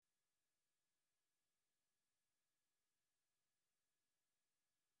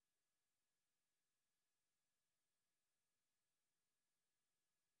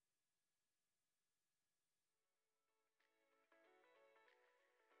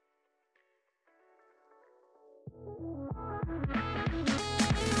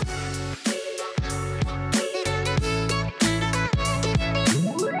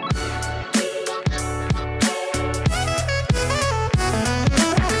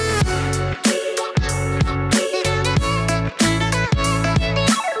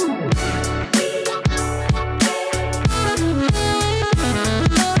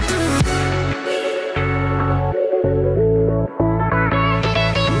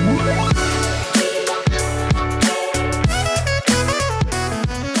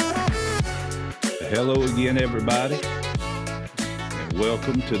Hello again, everybody, and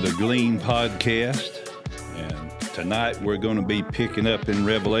welcome to the Glean Podcast. And tonight we're going to be picking up in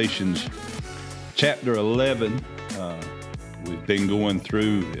Revelations chapter 11. We've been going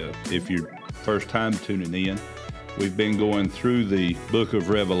through, if you're first time tuning in, we've been going through the book of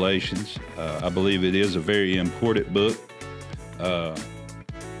Revelations. I believe it is a very important book.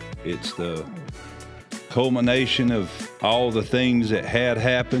 It's the culmination of all the things that had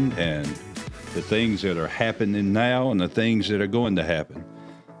happened and the things that are happening now and the things that are going to happen.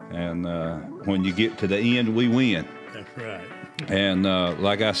 And when you get to the end, we win. That's right. And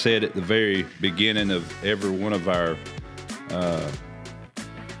like I said at the very beginning of every one of our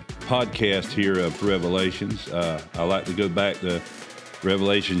podcasts here of Revelations, I like to go back to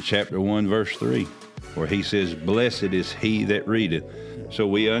Revelation chapter 1, verse 3, where he says, "Blessed is he that readeth." So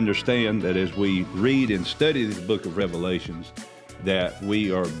we understand that as we read and study this book of Revelations, that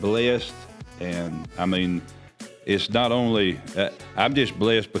we are blessed. And I mean, it's not only, I'm just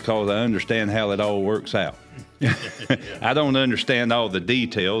blessed because I understand how it all works out. I don't understand all the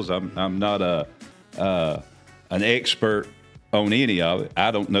details. I'm not an expert on any of it. I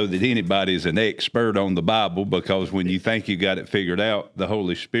don't know that anybody's an expert on the Bible, because when you think you got it figured out, the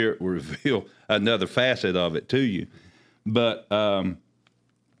Holy Spirit will reveal another facet of it to you. But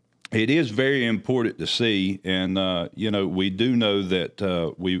it is very important to see, and we do know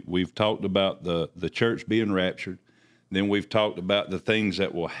that we've talked about the church being raptured. Then we've talked about the things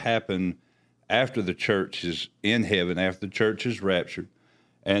that will happen after the church is in heaven, after the church is raptured.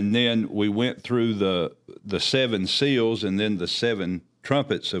 And then we went through the seven seals and then the seven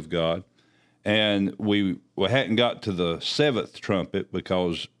trumpets of God. And we hadn't got to the seventh trumpet,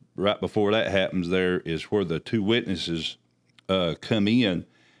 because right before that happens, there is where the two witnesses come in.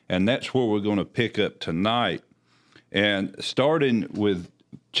 And that's where we're going to pick up tonight. And starting with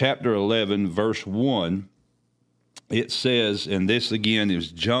chapter 11, verse 1, it says, and this again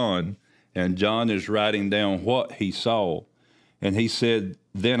is John, and John is writing down what he saw. And he said,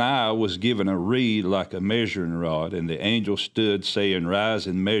 "Then I was given a reed like a measuring rod, and the angel stood, saying, Rise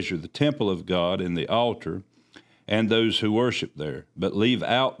and measure the temple of God and the altar, and those who worship there. But leave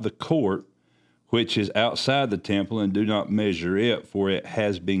out the court which is outside the temple, and do not measure it, for it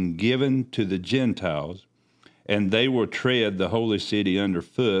has been given to the Gentiles, and they will tread the holy city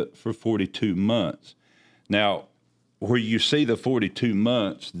underfoot for 42 months. Now, where you see the 42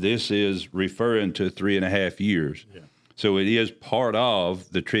 months, this is referring to 3.5 years. Yeah. So it is part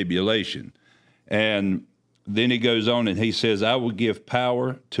of the tribulation. And then he goes on and he says, I will give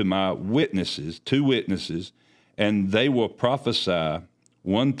power to my witnesses, 2 witnesses, and they will prophesy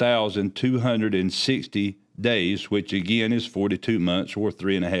 1,260 days, which again is 42 months or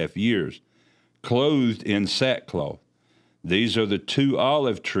 3.5 years, clothed in sackcloth. These are the 2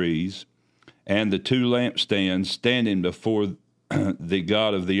 olive trees and the 2 lampstands standing before the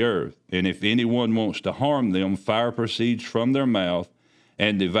God of the earth. And if anyone wants to harm them, fire proceeds from their mouth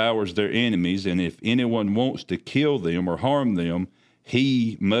and devours their enemies. And if anyone wants to kill them or harm them,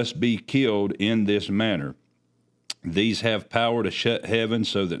 he must be killed in this manner. These have power to shut heaven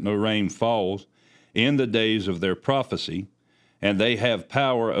so that no rain falls in the days of their prophecy, and they have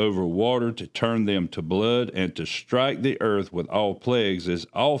power over water to turn them to blood and to strike the earth with all plagues as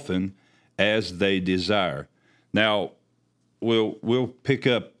often as they desire." Now, we'll pick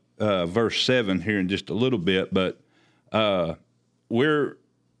up verse 7 here in just a little bit, but we're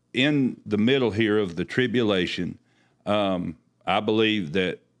in the middle here of the tribulation. I believe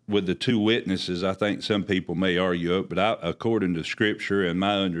that with the 2 witnesses, I think some people may argue it, but according to Scripture and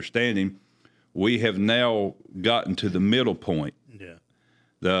my understanding, we have now gotten to the middle point. Yeah.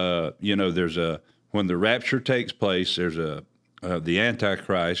 There's when the rapture takes place, there's the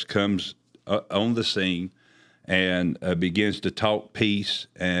Antichrist comes on the scene and begins to talk peace,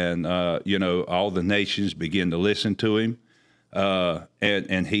 and all the nations begin to listen to him,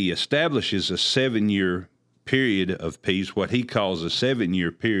 and he establishes a 7-year period of peace, what he calls a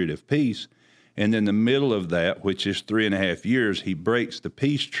 7-year period of peace. And in the middle of that, which is 3.5 years, he breaks the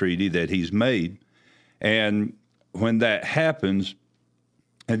peace treaty that he's made. And when that happens,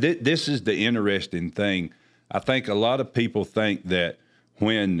 and this is the interesting thing, I think a lot of people think that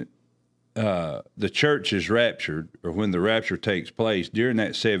when the church is raptured, or when the rapture takes place during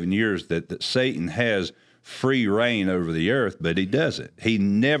that 7 years, that Satan has free reign over the earth, but he doesn't. He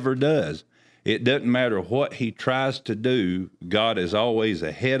never does. It doesn't matter what he tries to do. God is always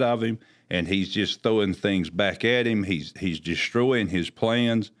ahead of him, and he's just throwing things back at him. He's destroying his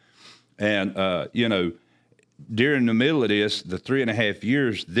plans. And, during the middle of this, the 3.5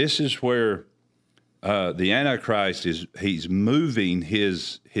 years, this is where the Antichrist he's moving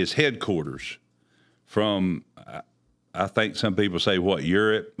his headquarters from, I think some people say,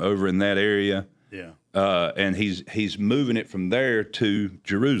 Europe, over in that area. Yeah. And he's moving it from there to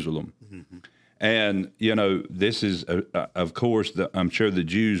Jerusalem. Mm-hmm. And, this is, of course, I'm sure the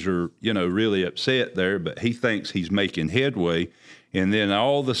Jews are, really upset there, but he thinks he's making headway. And then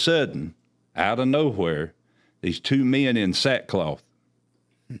all of a sudden, out of nowhere, these two men in sackcloth,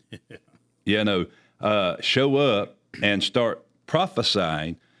 show up and start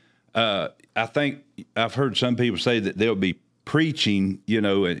prophesying. I think I've heard some people say that they'll be preaching,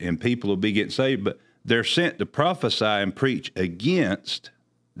 and people will be getting saved, but they're sent to prophesy and preach against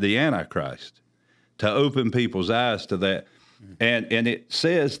the Antichrist, to open people's eyes to that. And it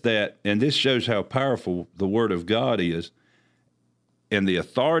says that, and this shows how powerful the Word of God is, and the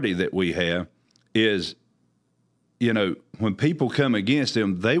authority that we have is, when people come against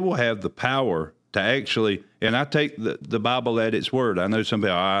them, they will have the power to actually, and I take the Bible at its word. I know some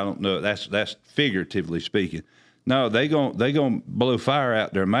people, I don't know, that's figuratively speaking. No, they gonna blow fire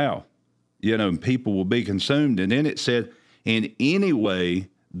out their mouth, and people will be consumed. And then it said, in any way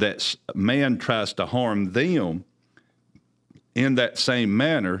that man tries to harm them, in that same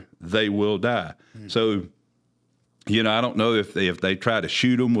manner, they will die. Mm-hmm. So, I don't know if they try to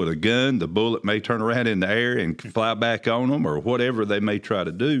shoot them with a gun, the bullet may turn around in the air and fly back on them, or whatever they may try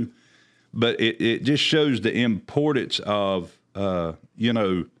to do. But it just shows the importance of, the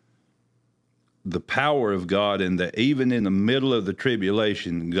power of God, and that even in the middle of the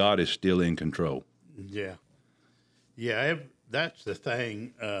tribulation, God is still in control. Yeah. Yeah, that's the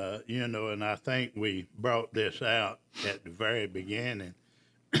thing, and I think we brought this out at the very beginning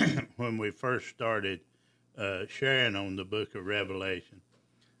when we first started sharing on the book of Revelation,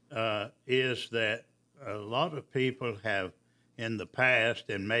 is that a lot of people have in the past,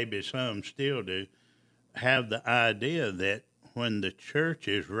 and maybe some still do, have the idea that when the church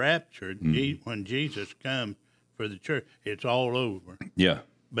is raptured, when Jesus comes for the church, it's all over. Yeah.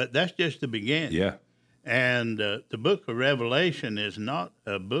 But that's just the beginning. Yeah. And the book of Revelation is not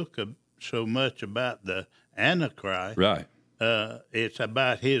a book so much about the Antichrist. Right. It's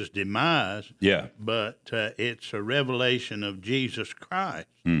about his demise. Yeah. But it's a revelation of Jesus Christ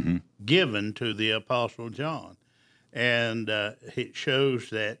given to the Apostle John. And it shows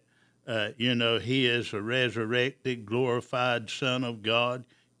that, he is a resurrected, glorified Son of God,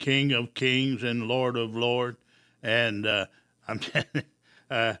 King of kings and Lord of lords. And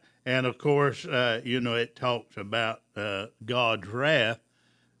and of course, it talks about God's wrath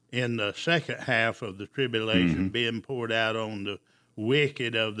in the second half of the tribulation being poured out on the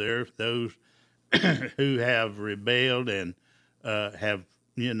wicked of the earth, those who have rebelled and have,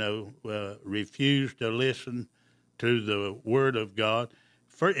 refused to listen to the word of God.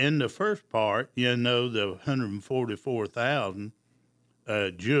 In the first part, the 144,000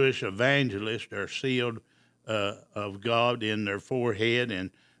 Jewish evangelists are sealed of God in their forehead,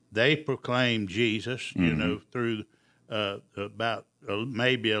 and they proclaim Jesus, through about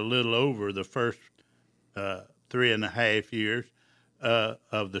maybe a little over the first 3.5 years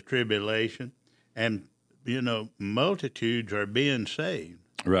of the tribulation, and multitudes are being saved.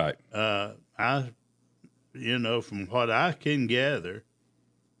 Right. From what I can gather,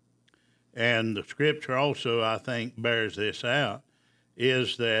 and the scripture also, I think, bears this out,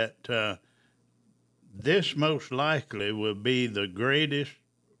 is that this most likely will be the greatest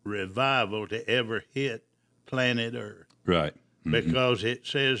revival to ever hit planet Earth. Right. Because it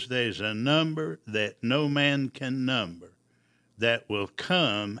says there's a number that no man can number that will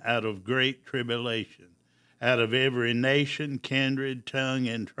come out of great tribulation, out of every nation, kindred, tongue,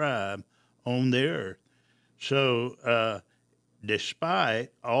 and tribe on the earth. So, despite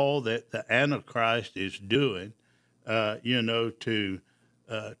all that the Antichrist is doing, to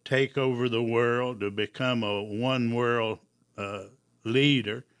take over the world, to become a one-world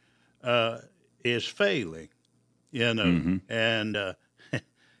leader, is failing, and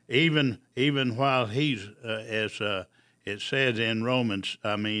even while he's, as it says in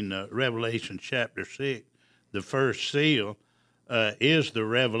Revelation chapter 6, the first seal is the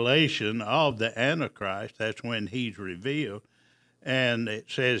revelation of the Antichrist. That's when he's revealed. And it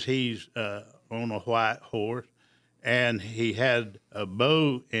says he's on a white horse, and he had a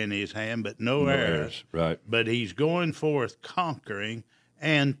bow in his hand, but no arrows. Right. But he's going forth conquering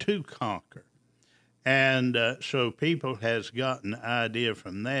and to conquer. And so people has gotten the idea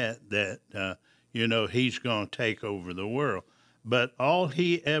from that he's going to take over the world. But all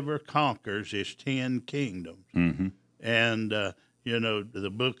he ever conquers is 10 kingdoms. Mm-hmm. And,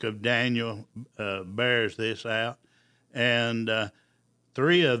 the book of Daniel bears this out. And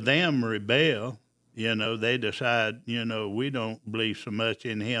 3 of them rebel. They decide, we don't believe so much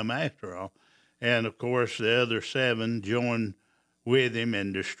in him after all. And, of course, the other 7 join with him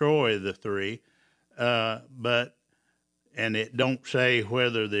and destroy the 3. And it don't say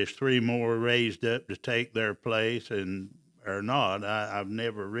whether there's 3 more raised up to take their place or not. I've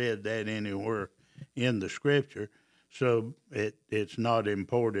never read that anywhere in the Scripture, so it's not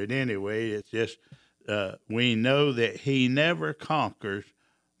important anyway. It's just we know that he never conquers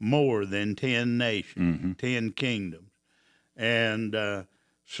more than 10 nations, 10 kingdoms. And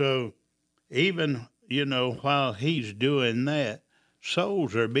so even, while he's doing that,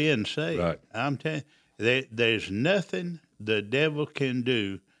 souls are being saved. Right. I'm telling you, there's nothing the devil can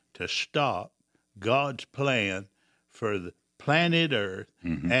do to stop God's plan for the planet Earth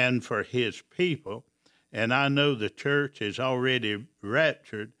and for his people. And I know the church is already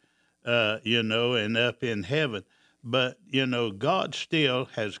raptured, and up in heaven. But, God still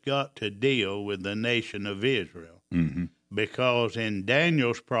has got to deal with the nation of Israel. Because in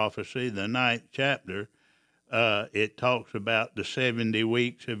Daniel's prophecy, the 9th chapter, it talks about the 70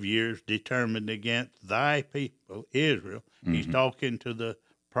 weeks of years determined against thy people, Israel. He's talking to the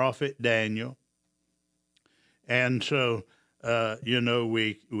prophet Daniel. And so,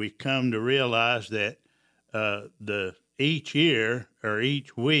 we come to realize that each year or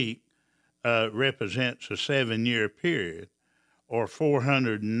each week represents a 7-year period or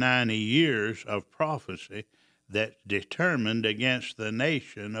 490 years of prophecy that's determined against the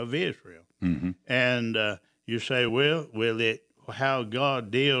nation of Israel. And you say, well, how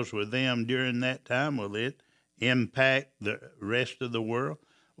God deals with them during that time, will it impact the rest of the world?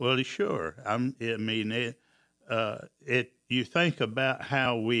 Well, sure. You think about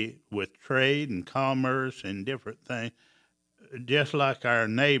how with trade and commerce and different things, just like our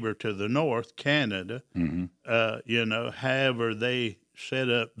neighbor to the north, Canada, however they set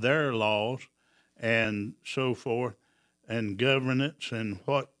up their laws and so forth, and governance and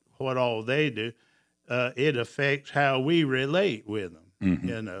what all they do, it affects how we relate with them,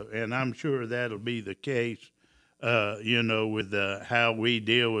 and I'm sure that'll be the case, with how we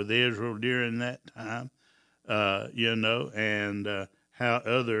deal with Israel during that time, and how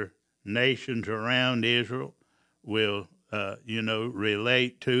other nations around Israel will,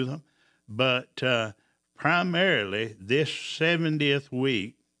 relate to them. But primarily, this 70th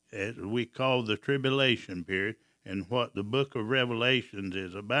week, as we call the tribulation period, and what the book of Revelations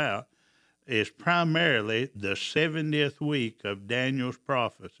is about, is primarily the 70th week of Daniel's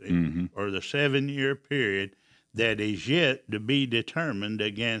prophecy, or the 7-year period that is yet to be determined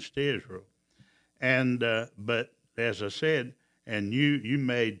against Israel. And but as I said, and you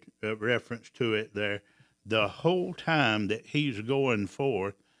made a reference to it there, the whole time that he's going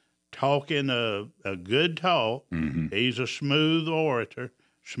forth, talking a good talk, he's a smooth orator,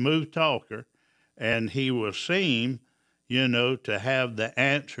 smooth talker, and he will seem, to have the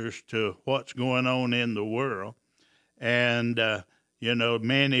answers to what's going on in the world. And,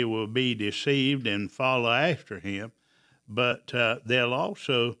 many will be deceived and follow after him. But they'll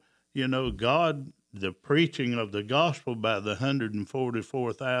also, God, the preaching of the gospel by the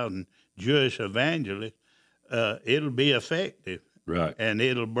 144,000 Jewish evangelists, it'll be effective. Right. And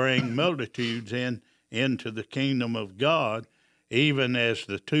it'll bring multitudes into the kingdom of God, even as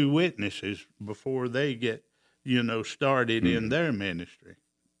the 2 witnesses before they get, started in their ministry.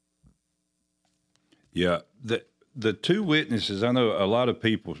 Yeah. The 2 witnesses, I know a lot of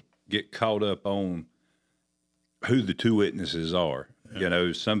people get caught up on who the 2 witnesses are.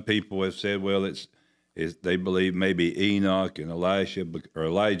 Yeah. Some people have said, well, it's they believe maybe Enoch and Elijah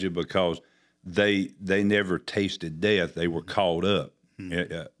because they never tasted death. They were caught up.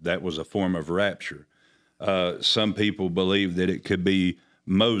 That was a form of rapture. Some people believe that it could be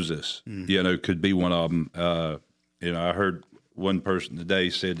Moses, could be one of them. I heard one person today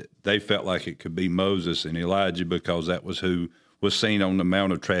said that they felt like it could be Moses and Elijah because that was who was seen on the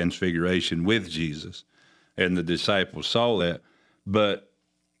Mount of Transfiguration with Jesus, and the disciples saw that. But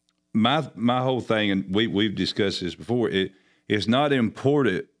my whole thing, and we've discussed this before, it's not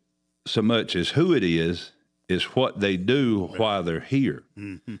important so much as who it is what they do while they're here.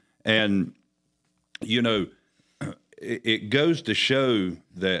 And, it goes to show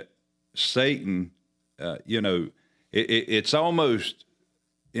that Satan, it's almost,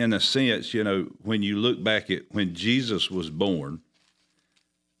 in a sense, when you look back at when Jesus was born,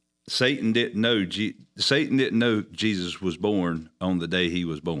 Satan didn't know Jesus was born on the day he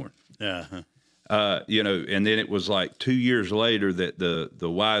was born. And then it was like 2 years later that the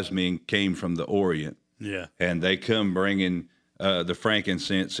wise men came from the Orient. Yeah. And they come bringing the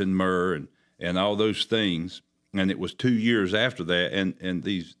frankincense and myrrh and all those things. And it was 2 years after that. And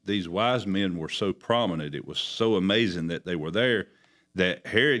these wise men were so prominent. It was so amazing that they were there that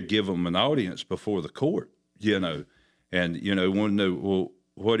Herod give them an audience before the court, and want to know, well,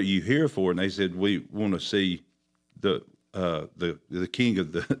 what are you here for? And they said, we want to see the king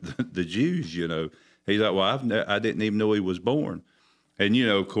of the Jews. He's like, well, I didn't even know he was born. And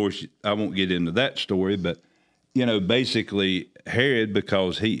of course, I won't get into that story, but basically Herod,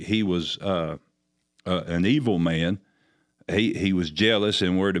 because he was an evil man, he was jealous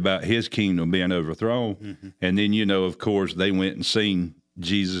and worried about his kingdom being overthrown. Mm-hmm. And then of course, they went and seen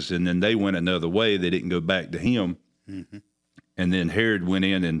Jesus, and then they went another way. They didn't go back to him. Mm-hmm. And then Herod went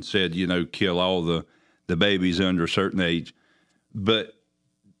in and said, kill all the babies under a certain age. But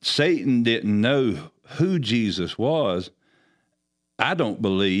Satan didn't know who Jesus was, I don't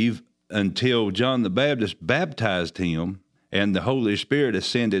believe, until John the Baptist baptized him and the Holy Spirit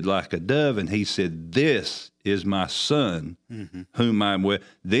ascended like a dove, and he said, "This is my son, mm-hmm. whom I'm with."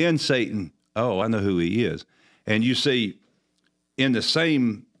 Then Satan, I know who he is. And you see, in the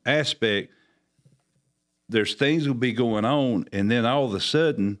same aspect, there's things will be going on, and then all of a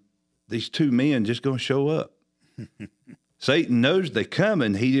sudden, these two men just going to show up. Satan knows they're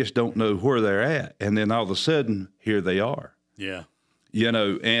coming. He just don't know where they're at. And then all of a sudden, here they are. Yeah.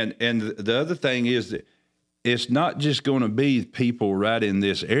 And the other thing is that it's not just going to be people right in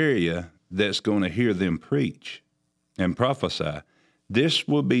this area that's going to hear them preach and prophesy. This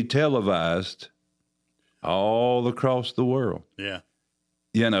will be televised all across the world. Yeah.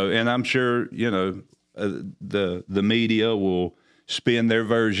 And I'm sure, the media will spin their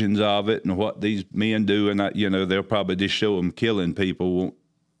versions of it and what these men do, and they'll probably just show them killing people.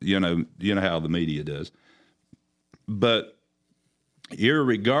 You know how the media does. But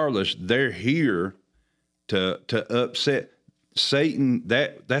irregardless, they're here to upset Satan.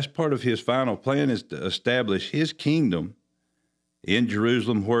 That's part of his final plan, is to establish his kingdom in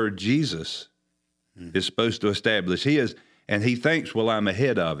Jerusalem, where Jesus is supposed to establish his. And he thinks, well, I'm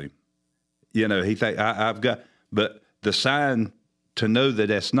ahead of him. He thinks I've got, but the sign to know that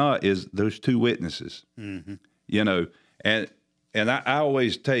that's not is those two witnesses. Mm-hmm. And I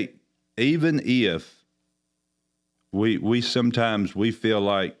always take, even if we sometimes we feel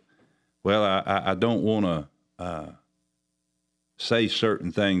like, well, I don't want to say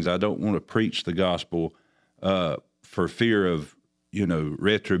certain things. I don't want to preach the gospel for fear of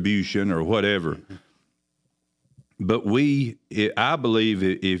retribution or whatever. Mm-hmm. But I believe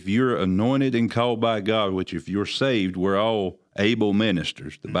if you're anointed and called by God, which if you're saved, we're all able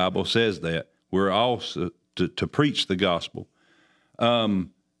ministers. The Bible says that. We're all to preach the gospel.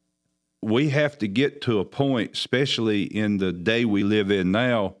 We have to get to a point, especially in the day we live in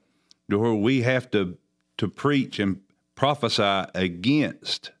now, to where we have to preach and prophesy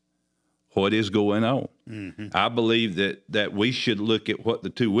against what is going on. Mm-hmm. I believe that we should look at what the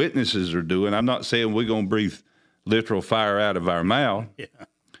two witnesses are doing. I'm not saying we're going to breathe literal fire out of our mouth. Yeah.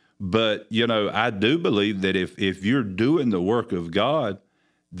 But, I do believe that if you're doing the work of God,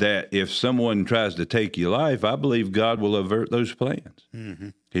 that if someone tries to take your life, I believe God will avert those plans. Mm-hmm.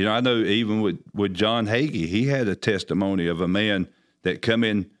 I know even with John Hagee, he had a testimony of a man that come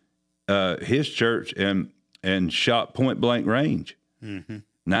in his church and shot point blank range. Mm-hmm.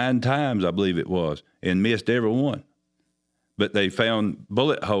 9 times, I believe it was, and missed every one. But they found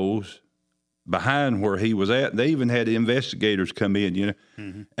bullet holes behind where he was at. They even had investigators come in,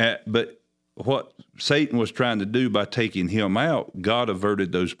 Mm-hmm. But what Satan was trying to do by taking him out, God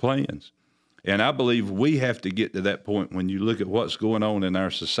averted those plans. And I believe we have to get to that point. When you look at what's going on in our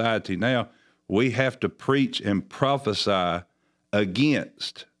society now, we have to preach and prophesy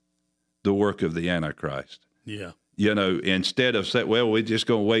against the work of the Antichrist. Yeah. Instead of saying, well, we're just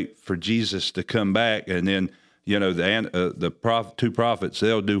going to wait for Jesus to come back, and then, the two prophets,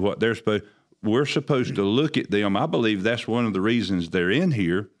 they'll do what they're supposed to. We're supposed to look at them. I believe that's one of the reasons they're in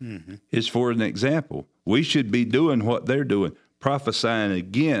here, mm-hmm. is for an example. We should be doing what they're doing, prophesying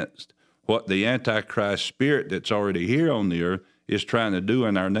against what the Antichrist spirit that's already here on the earth is trying to do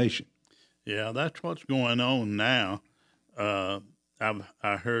in our nation. Yeah, that's what's going on now. I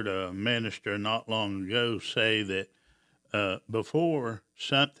heard a minister not long ago say that before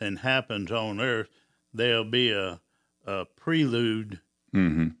something happens on earth, there'll be a prelude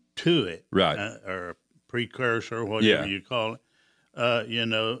mm-hmm. to it, right? Or a precursor, whatever you call it,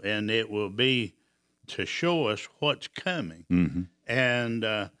 and it will be to show us what's coming. Mm-hmm.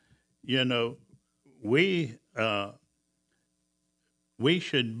 And, we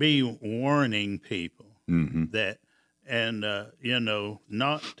should be warning people mm-hmm. that, and,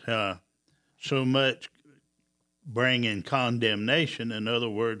 not so much bringing condemnation. In other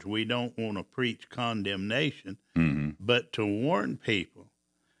words, we don't want to preach condemnation, mm-hmm. but to warn people,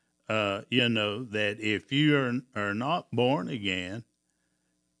 that if you are not born again,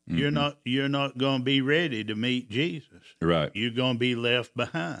 you're not going to be ready to meet Jesus. Right. You're going to be left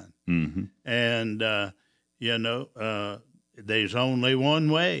behind. Mm-hmm. And there's only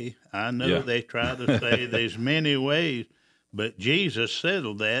one way. I know they try to say there's many ways, but Jesus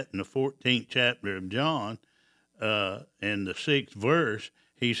settled that in the 14th chapter of John, in the 6th verse.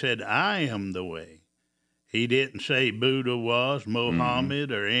 He said, "I am the way." He didn't say Buddha was,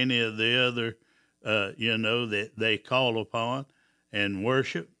 Mohammed, or any of the other, that they call upon and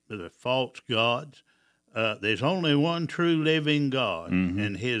worship, the false gods. There's only one true living God,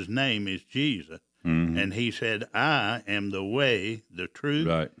 and his name is Jesus. And he said, "I am the way, the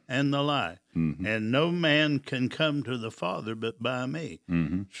truth, and the life. And no man can come to the Father but by me."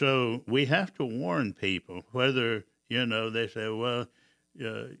 So we have to warn people, whether, they say, well,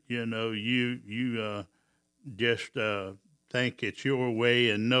 you just think it's your way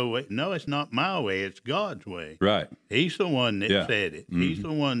and no way. No, it's not my way. It's God's way. Right. He's the one that said it. He's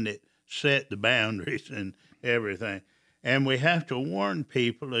the one that set the boundaries and everything. And we have to warn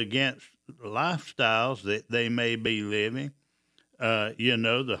people against lifestyles that they may be living.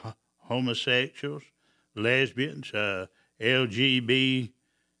 The homosexuals, lesbians, LGBTQ,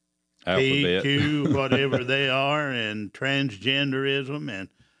 whatever they are, and transgenderism, and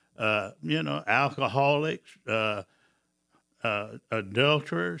alcoholics,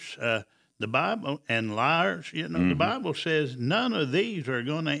 adulterers, the Bible, and liars. The Bible says none of these are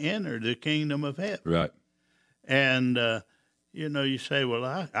going to enter the kingdom of heaven. Right. And you say,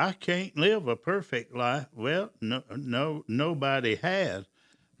 well, I can't live a perfect life. Well, no, nobody has.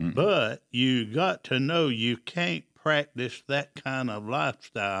 But you got to know you can't practice that kind of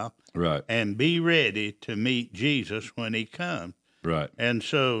lifestyle, right, and be ready to meet Jesus when he comes. Right. And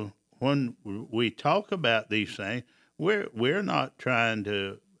so when we talk about these things, we're not trying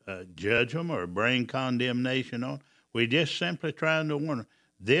to judge them or bring condemnation on. We're just simply trying to warn them.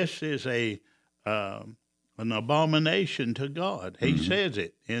 This is an abomination to God. He says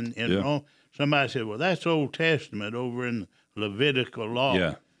it in Rome. Somebody said, well, that's Old Testament over in Levitical law.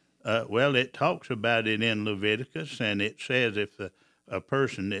 Yeah. Well, it talks about it in Leviticus, and it says if a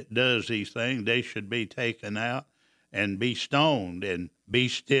person that does these things, they should be taken out and be stoned and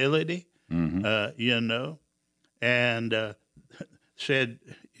bestiality, and said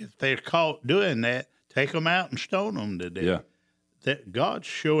if they're caught doing that, take them out and stone them to death. Yeah. That God's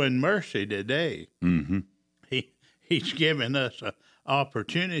showing mercy today. He's given us an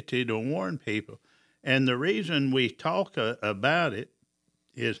opportunity to warn people. And the reason we talk about it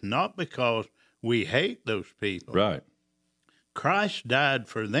is not because we hate those people. Right. Christ died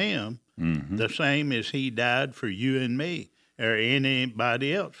for them the same as he died for you and me, or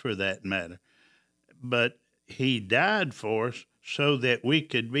anybody else for that matter. But he died for us so that we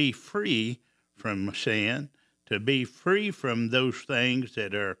could be free from sin, to be free from those things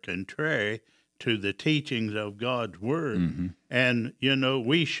that are contrary to the teachings of God's Word. And,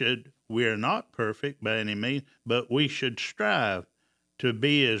 we're not perfect by any means, but we should strive to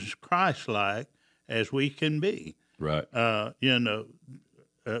be as Christ-like as we can be. Right.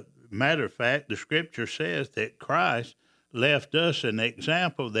 Matter of fact, the Scripture says that Christ left us an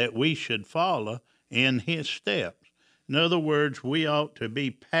example that we should follow in his steps. In other words, we ought to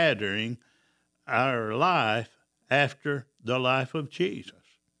be patterning our life after the life of Jesus.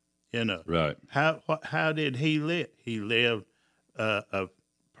 Right. How did he live? He lived a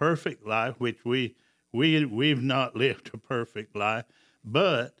perfect life, which we've not lived a perfect life,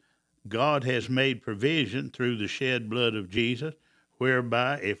 but God has made provision through the shed blood of Jesus,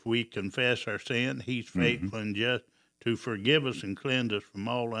 whereby if we confess our sin, he's faithful and just to forgive us and cleanse us from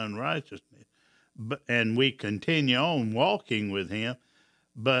all unrighteousness. And we continue on walking with him,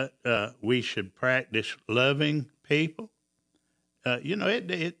 but we should practice loving people.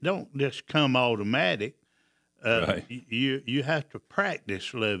 It don't just come automatic. Right. You have to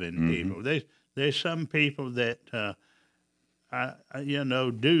practice loving people. There's some people that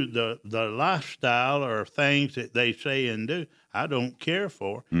do the lifestyle or things that they say and do. I don't care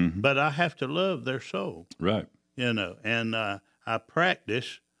for, but I have to love their soul. Right. And I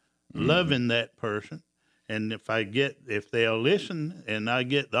practice loving that person. And if they'll listen and I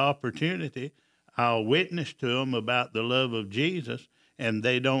get the opportunity, I'll witness to them about the love of Jesus, and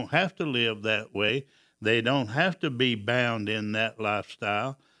they don't have to live that way. They don't have to be bound in that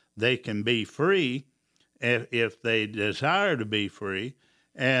lifestyle. They can be free if they desire to be free.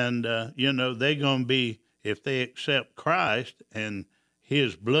 And, they're going to be, if they accept Christ and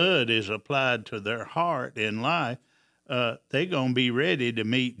his blood is applied to their heart in life, they're going to be ready to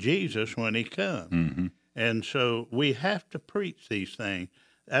meet Jesus when he comes. And so we have to preach these things.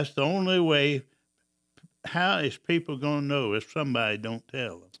 That's the only way. How is people going to know if somebody don't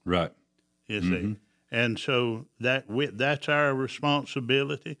tell them? Right. You see, and so that's our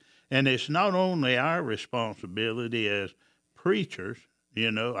responsibility, and it's not only our responsibility as preachers.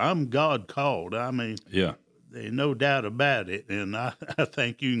 I'm God called. I mean, Yeah. there's no doubt about it, and I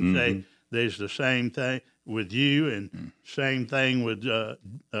think you can say there's the same thing with you, and same thing with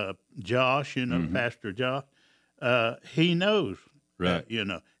Josh. Pastor Josh. He knows, Right.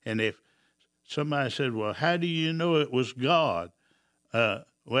 and if somebody said, "Well, how do you know it was God?"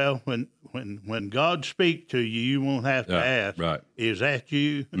 Well, when God speaks to you, you won't have to ask, right. "Is that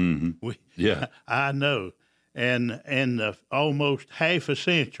you?" Yeah. I know. And in the almost half a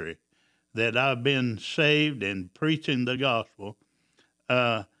century that I've been saved and preaching the gospel,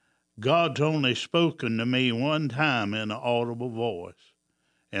 God's only spoken to me one time in an audible voice,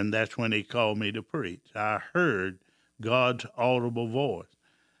 and that's when He called me to preach. I heard God's audible voice.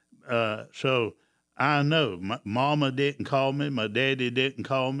 So I know my mama didn't call me, my daddy didn't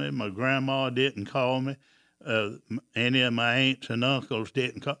call me, my grandma didn't call me, any of my aunts and uncles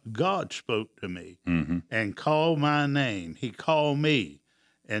didn't call. God spoke to me and called my name. He called me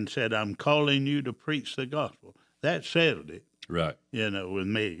and said, "I'm calling you to preach the gospel." That settled it, Right. with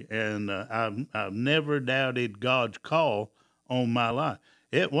me. And I've never doubted God's call on my life.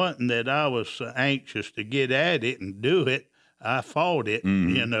 It wasn't that I was so anxious to get at it and do it. I fought it,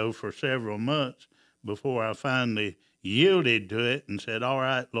 for several months before I finally yielded to it and said, "All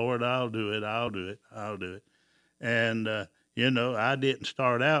right, Lord, I'll do it. I'll do it. I'll do it." And, I didn't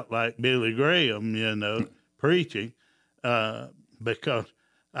start out like Billy Graham, preaching, because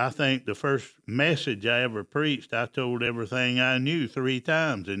I think the first message I ever preached, I told everything I knew 3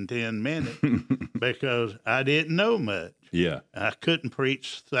 times in 10 minutes because I didn't know much. Yeah. I couldn't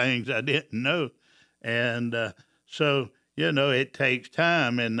preach things I didn't know. And so, it takes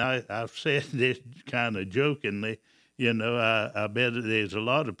time. And I've said this kind of jokingly, I bet there's a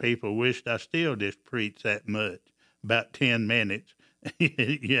lot of people wished I still just preached that much, about 10 minutes,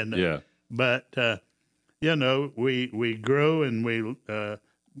 Yeah. But, we grow and we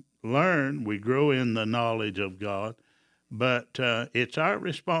learn, we grow in the knowledge of God. But it's our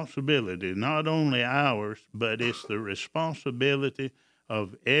responsibility, not only ours, but it's the responsibility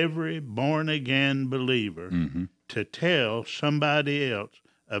of every born-again believer to tell somebody else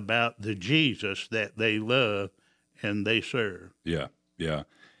about the Jesus that they love and they serve. Yeah. Yeah.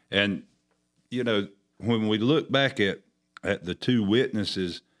 And, when we look back at the 2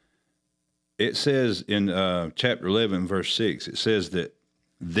 witnesses, it says in chapter 11, verse 6, it says that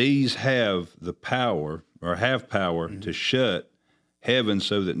these have the power or have power to shut heaven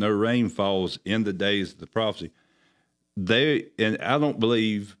so that no rain falls in the days of the prophecy. And I don't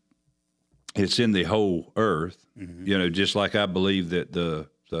believe it's in the whole earth, just like I believe that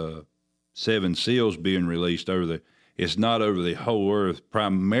the 7 seals being released it's not over the whole earth.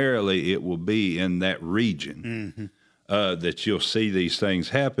 Primarily, it will be in that region that you'll see these things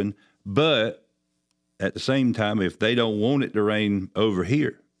happen. But at the same time, if they don't want it to rain over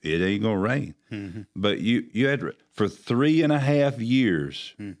here, it ain't going to rain. But you had for 3.5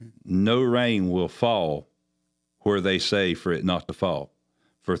 years, no rain will fall where they say for it not to fall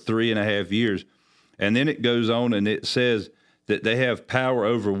for 3.5 years. And then it goes on and it says that they have power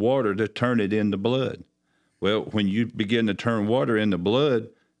over water to turn it into blood. Well, when you begin to turn water into blood,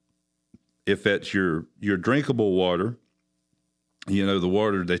 if that's your drinkable water, the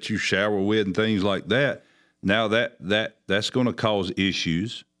water that you shower with and things like that, now that's going to cause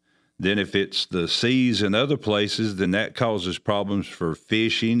issues. Then if it's the seas and other places, then that causes problems for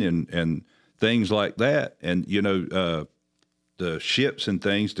fishing and things like that. And, the ships and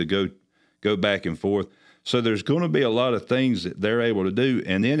things to go back and forth. So there's going to be a lot of things that they're able to do.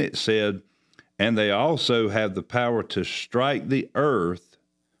 And then it said, and they also have the power to strike the earth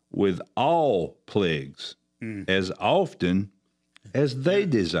with all plagues as often as they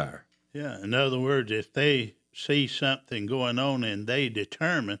desire. Yeah. In other words, if they see something going on and they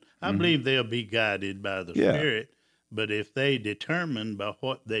determine, I believe they'll be guided by the Spirit, but if they determine by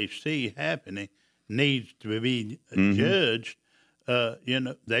what they see happening needs to be judged, they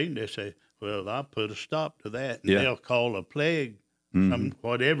can just say, "Well, I'll put a stop to that." And they'll call a plague,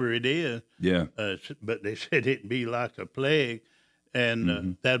 whatever it is. Yeah. But they said it'd be like a plague,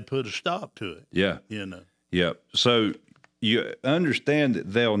 and that'd put a stop to it. Yeah. Yeah. So you understand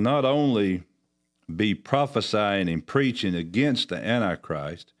that they'll not only be prophesying and preaching against the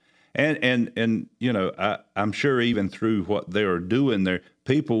Antichrist, and I'm sure even through what they're doing there,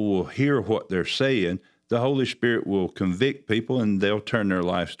 people will hear what they're saying. The Holy Spirit will convict people, and they'll turn their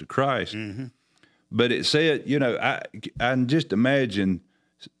lives to Christ. But it said, I just imagine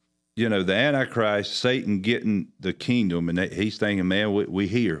the Antichrist, Satan getting the kingdom, and he's thinking, man, we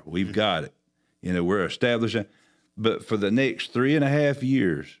here, we've got it. We're establishing. But for the next 3.5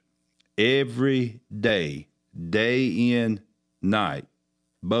 years, every day, day in, night,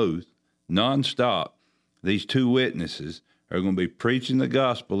 both, nonstop, these two witnesses are going to be preaching the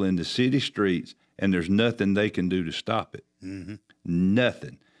gospel in the city streets, and there's nothing they can do to stop it. Mm-hmm.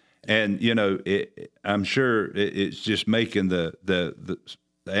 Nothing. And, I'm sure it's just making the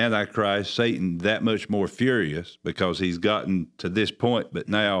Antichrist, Satan, that much more furious because he's gotten to this point. But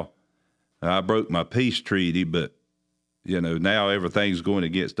now I broke my peace treaty, but, now everything's going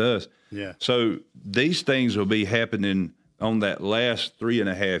against us. Yeah. So these things will be happening on that last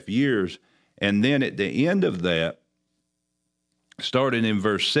 3.5 years. And then at the end of that, starting in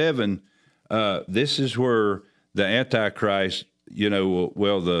verse 7, this is where the Antichrist,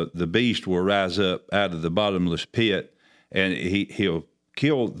 the beast will rise up out of the bottomless pit, and he'll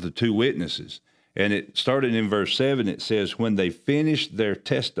kill the two witnesses. And it started in verse 7, it says, when they finished their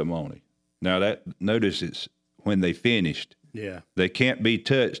testimony. Now, notice it's when they finished. Yeah. They can't be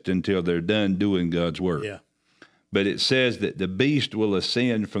touched until they're done doing God's work. Yeah. But it says that the beast will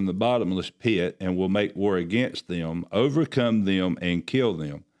ascend from the bottomless pit and will make war against them, overcome them, and kill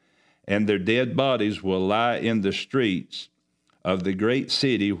them. And their dead bodies will lie in the streets of the great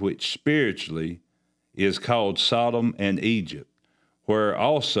city, which spiritually is called Sodom and Egypt, where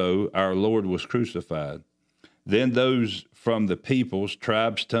also our Lord was crucified. Then those from the peoples,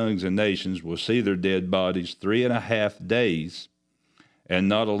 tribes, tongues, and nations will see their dead bodies 3.5 days and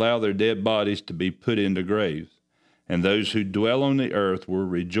not allow their dead bodies to be put into graves. And those who dwell on the earth will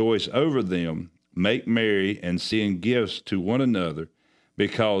rejoice over them, make merry, and send gifts to one another,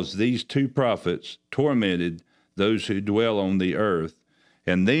 because these two prophets tormented those who dwell on the earth.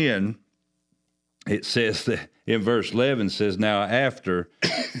 And then it says that in verse 11 says, now after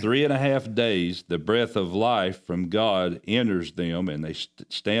 3.5 days, the breath of life from God enters them, and they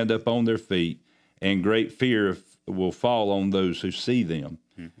stand up on their feet, and great fear will fall on those who see them.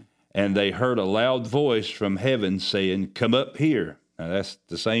 Mm-hmm. And they heard a loud voice from heaven saying, come up here. Now that's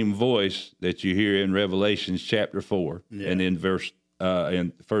the same voice that you hear in Revelation chapter 4 and in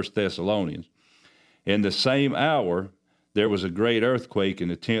in 1 Thessalonians. In the same hour, there was a great earthquake,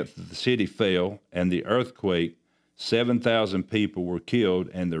 and 1/10 of the city fell, and the earthquake, 7,000 people were killed,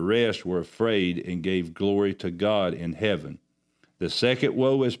 and the rest were afraid and gave glory to God in heaven. The second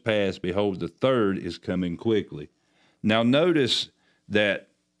woe is past. Behold, the third is coming quickly. Now notice that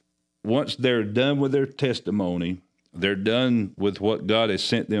once they're done with their testimony, they're done with what God has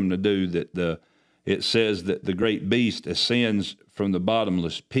sent them to do, that it says that the great beast ascends from the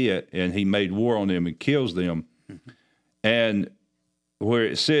bottomless pit, and he made war on them and kills them. Mm-hmm. And where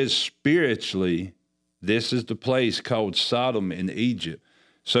it says spiritually, this is the place called Sodom in Egypt.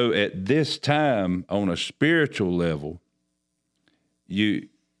 So at this time, on a spiritual level,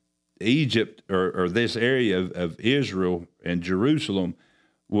 Egypt or this area of Israel and Jerusalem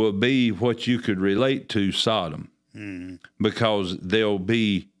will be what you could relate to Sodom, because they'll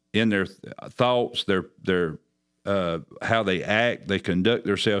be in their thoughts, their how they act, they conduct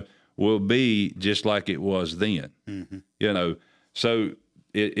themselves will be just like it was then. Mm-hmm. So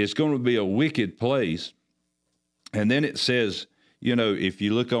it's going to be a wicked place. And then it says, if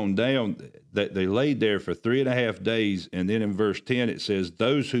you look on down, that they laid there for 3.5 days, and then in verse 10 it says,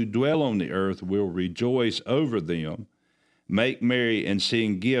 those who dwell on the earth will rejoice over them, make merry, and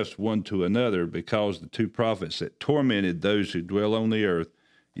send gifts one to another, because the two prophets that tormented those who dwell on the earth,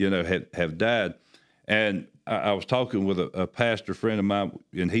 have died. And I was talking with a pastor friend of mine,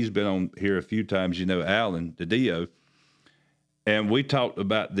 and he's been on here a few times, Alan DiDio, and we talked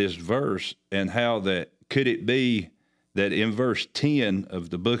about this verse and how that could it be that in verse 10 of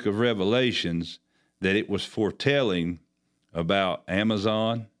the book of Revelations that it was foretelling about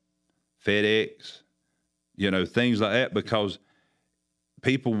Amazon, FedEx, things like that, because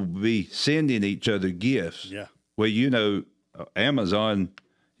people will be sending each other gifts. Yeah. Well, Amazon,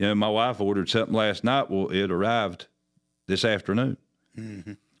 my wife ordered something last night. Well, it arrived this afternoon.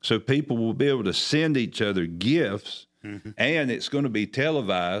 Mm-hmm. So people will be able to send each other gifts, and it's going to be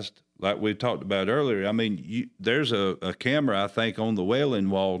televised, like we talked about earlier. I mean, there's a camera, I think, on the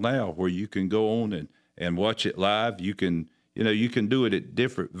Wailing Wall now where you can go on and watch it live. You can do it at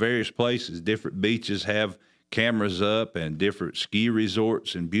various places. Different beaches have cameras up, and different ski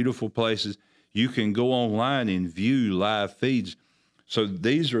resorts and beautiful places. You can go online and view live feeds. So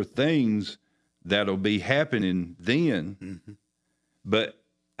these are things that'll be happening then. Mm-hmm. But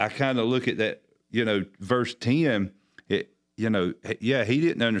I kind of look at that, verse 10, he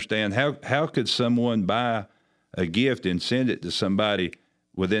didn't understand how could someone buy a gift and send it to somebody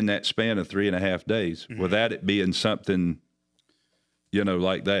within that span of 3.5 days without it being something,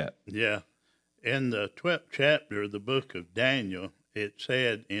 like that. Yeah. In the 12th chapter of the book of Daniel, it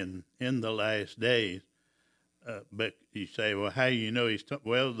said in the last days, but you say, well, how you know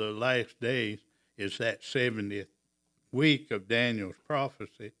well, the last days is that 70th week of Daniel's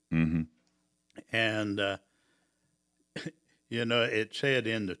prophecy. Mm-hmm. And, it said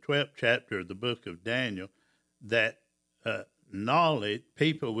in the 12th chapter of the book of Daniel that knowledge,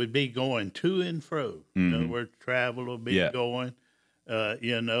 people would be going to and fro. In other words, travel will be going,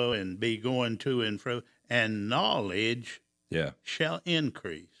 and be going to and fro, and knowledge shall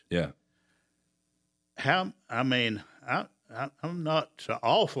increase. Yeah. I'm not so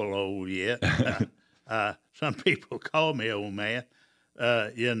awful old yet. Some people call me old man,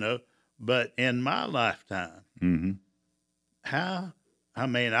 but in my lifetime,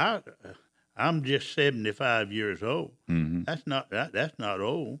 I'm just 75 years old. Mm-hmm. That's not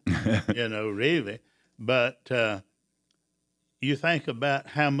old, really. But you think about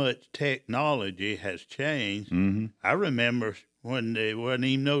how much technology has changed. Mm-hmm. I remember when there wasn't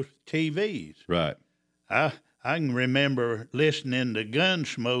even no TVs. Right. I can remember listening to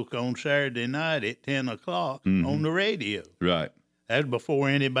Gunsmoke on Saturday night at 10 o'clock on the radio. Right. That's before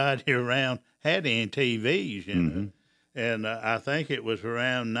anybody around had any TVs, know. And I think it was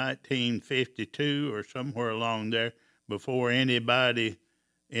around 1952 or somewhere along there before anybody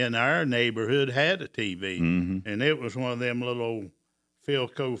in our neighborhood had a TV. Mm-hmm. And it was one of them little old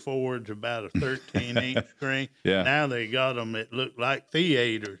Philco Fords, about a 13-inch screen. Yeah. Now they got them that look like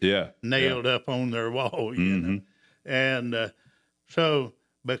theaters nailed up on their wall, you know. And so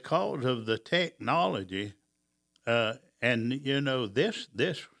because of the technology, and, this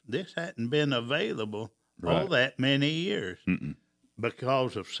hadn't been available all that many years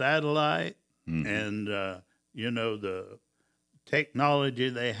because of satellite and, the technology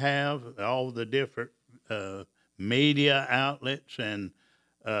they have, all the different media outlets and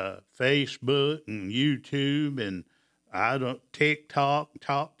Facebook and YouTube and TikTok,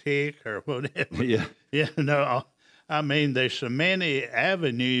 TalkTick or whatever. Yeah. There's so many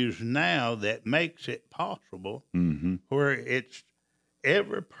avenues now that makes it possible where it's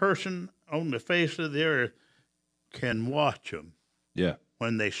every person on the face of the earth can watch them. Yeah.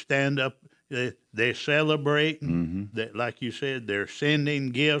 When they stand up, they celebrate. That, like you said, they're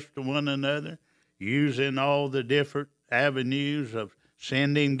sending gifts to one another, using all the different avenues of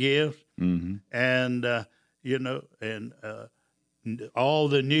sending gifts, and all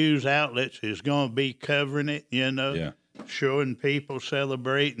the news outlets is going to be covering it. Showing people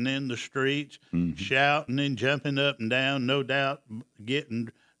celebrating in the streets, shouting and jumping up and down, no doubt getting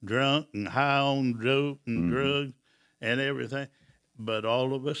drunk and high on dope and drugs and everything. But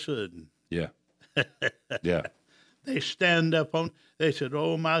all of a sudden, they stand up they said,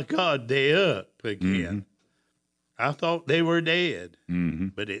 oh my God, they up again. I thought they were dead,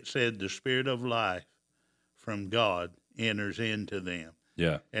 but it said the spirit of life from God enters into them.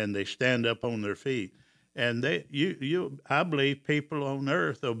 Yeah. And they stand up on their feet. And I believe people on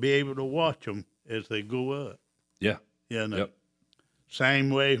earth will be able to watch them as they go up. Yeah. Same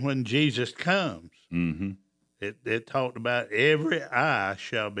way when Jesus comes. It talked about every eye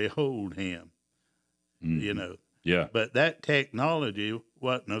shall behold him. Yeah. But that technology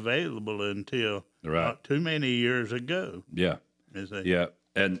wasn't available until not too many years ago. Yeah.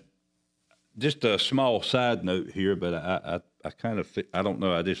 And just a small side note here, but I kind of I don't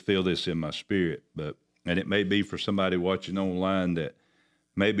know. I just feel this in my spirit, and it may be for somebody watching online that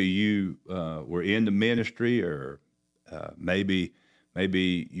maybe you were in the ministry, or maybe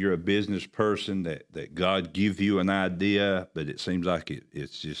you're a business person that God give you an idea, but it seems like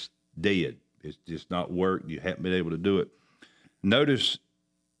it's just dead. It's just not worked. You haven't been able to do it. Notice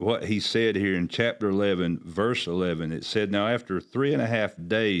what he said here in chapter 11, verse 11. It said, now after 3.5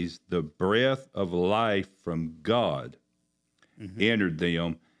 days, the breath of life from God entered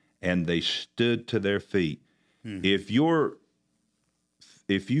them, and they stood to their feet. If you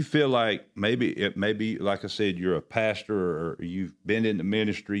feel like maybe like I said, you're a pastor or you've been in the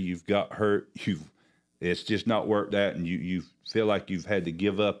ministry, you've got hurt, it's just not worked out, and you feel like you've had to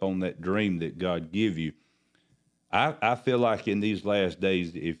give up on that dream that God give you. I feel like in these last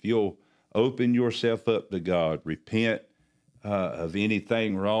days, if you'll open yourself up to God, repent of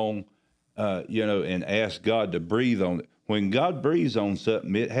anything wrong, and ask God to breathe on it. When God breathes on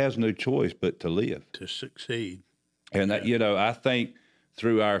something, it has no choice but to live, to succeed. And I think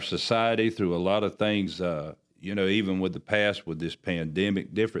through our society, through a lot of things, even with the past, with this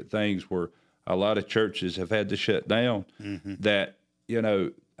pandemic, different things where a lot of churches have had to shut down. That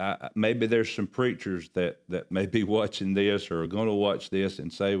maybe there's some preachers that may be watching this or are going to watch this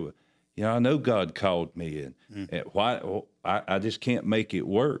and say, well, I know God called me, and why I just can't make it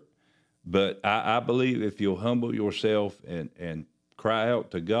work. But I believe if you'll humble yourself and cry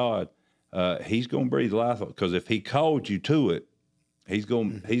out to God, He's going to breathe life. Because if He called you to it, He's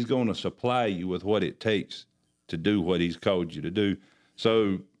going to supply you with what it takes to do what He's called you to do.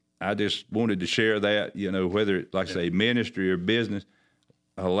 So I just wanted to share that, whether it's, like I say, ministry or business,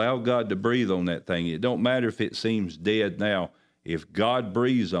 allow God to breathe on that thing. It don't matter if it seems dead now. If God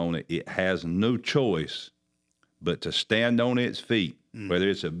breathes on it, it has no choice but to stand on its feet, whether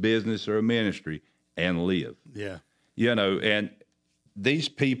it's a business or a ministry, and live. Yeah. And these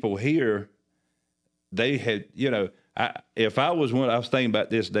people here, they had, if I was one, I was thinking about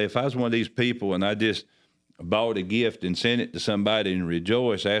this today, if I was one of these people and I just bought a gift and sent it to somebody and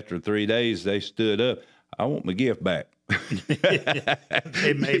rejoiced, after 3 days they stood up, I want my gift back.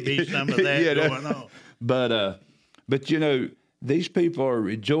 It may be some of that going on. But these people are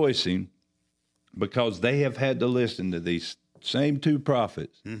rejoicing because they have had to listen to these same two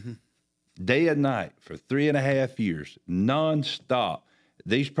prophets day and night for 3.5 years, nonstop.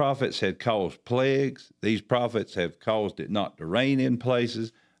 These prophets had caused plagues. These prophets have caused it not to rain in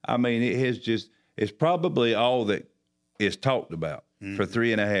places. I mean, it's probably all that is talked about for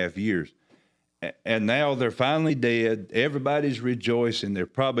 3.5 years. And now they're finally dead. Everybody's rejoicing. They're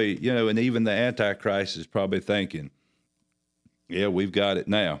probably, and even the Antichrist is probably thinking, yeah, we've got it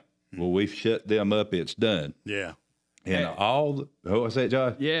now. Well, we've shut them up. It's done. Yeah. And what's that,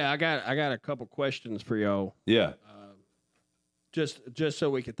 Josh? Yeah, I got a couple questions for y'all. Yeah. Just so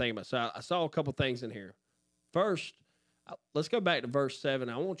we can think about it. So I saw a couple things in here. First, let's go back to verse 7.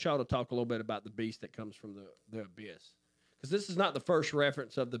 I want y'all to talk a little bit about the beast that comes from the abyss. Because this is not the first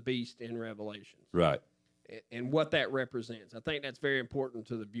reference of the beast in Revelation. Right. And what that represents. I think that's very important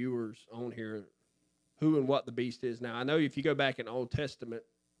to the viewers on here, who and what the beast is. Now, I know if you go back in the Old Testament,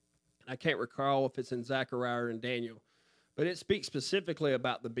 I can't recall if it's in Zechariah or in Daniel, but it speaks specifically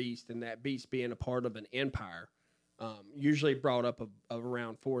about the beast and that beast being a part of an empire, usually brought up of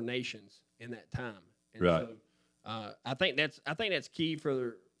around 4 nations in that time. And right. So, I think that's key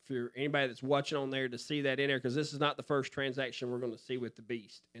for anybody that's watching on there to see that in there, because this is not the first transaction we're going to see with the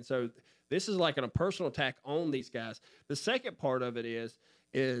beast. And so this is like a personal attack on these guys. The second part of it is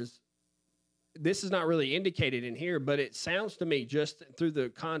this is not really indicated in here, but it sounds to me, just through the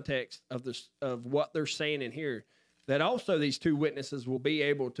context of what they're saying in here, that also these 2 witnesses will be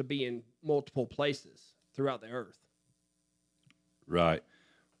able to be in multiple places throughout the earth. Right.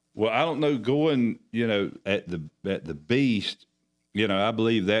 Well, I don't know, going, at the beast, I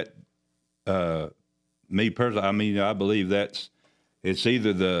believe that, me personally, I believe it's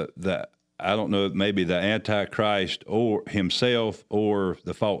either the I don't know, maybe the Antichrist or himself or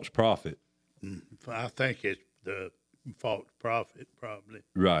the false prophet. I think it's the false prophet, probably.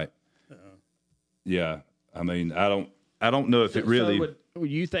 Right. Yeah. I mean, I don't know if it really. So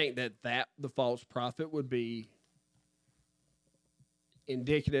would you think that the false prophet would be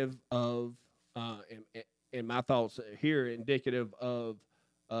indicative of, in my thoughts here, indicative of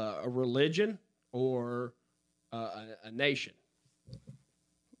a religion or a nation?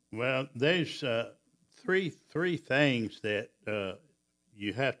 Well, there's three things that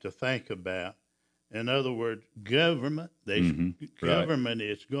you have to think about. In other words, government. Government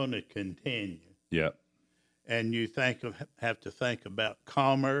is going to continue. Yeah. And you have to think about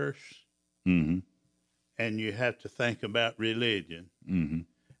commerce. Mm-hmm. And you have to think about religion. Mm-hmm.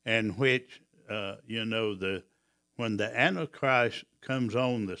 And which, when the Antichrist comes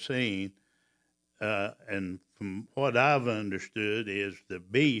on the scene, and from what I've understood is the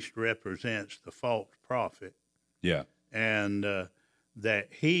beast represents the false prophet. Yeah. And that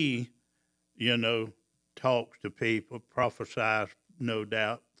he, talks to people, prophesies, no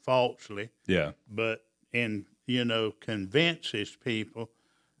doubt, falsely. Yeah. But convinces people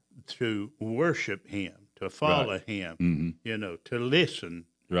to worship him, to follow him, to listen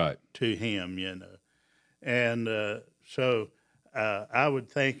to him, And so I would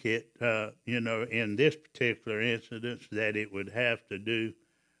think it, in this particular incident, that it would have to do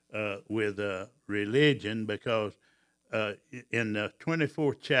with religion, because in the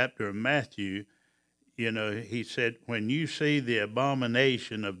 24th chapter of Matthew, he said, when you see the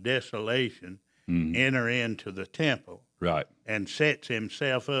abomination of desolation enter into the temple, right, and sets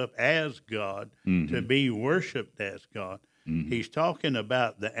himself up as God to be worshipped as God. He's talking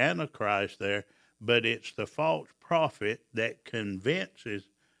about the Antichrist there, but it's the false prophet that convinces,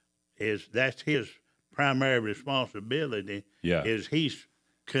 that's his primary responsibility, is he's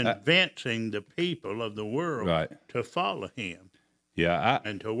convincing the people of the world to follow him. Yeah,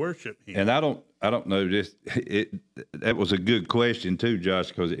 and to worship Him. and I don't know this. That was a good question too, Josh,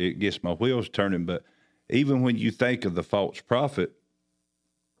 because it gets my wheels turning. But even when you think of the false prophet,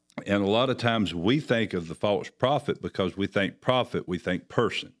 and a lot of times we think of the false prophet because we think prophet, we think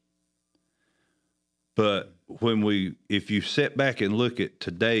person. But if you sit back and look at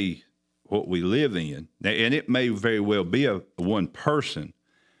today, what we live in, and it may very well be a one person,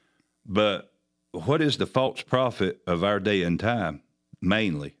 but what is the false prophet of our day and time?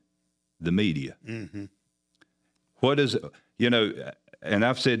 Mainly the media. Mm-hmm. What is, and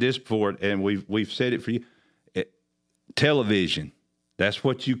I've said this before, and we've said it for you, television. That's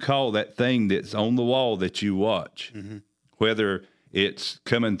what you call that thing that's on the wall that you watch, Mm-hmm. whether it's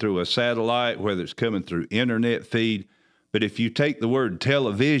coming through a satellite, whether it's coming through internet feed. But if you take the word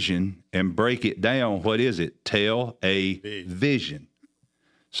television and break it down, what is it? Vision.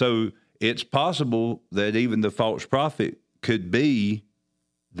 So it's possible that even the false prophet could be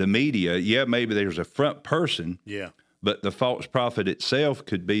the media. Yeah, maybe there's a front person. Yeah. But the false prophet itself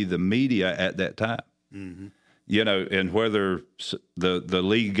could be the media at that time. Mm-hmm. And whether the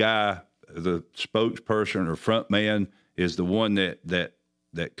lead guy, the spokesperson or front man is the one that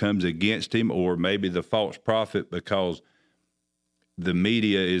comes against him, or maybe the false prophet, because the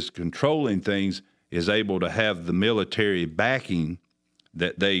media is controlling things, is able to have the military backing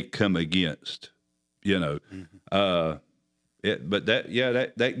that they come against, Mm-hmm. But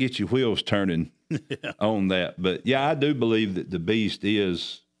that gets your wheels turning on that. But yeah, I do believe that the beast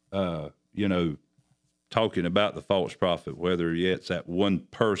is, talking about the false prophet, whether it's that one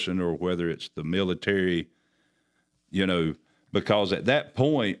person or whether it's the military, because at that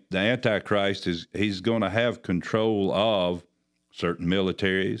point, the Antichrist he's going to have control of certain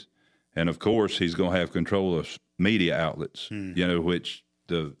militaries. And of course, he's going to have control of media outlets, which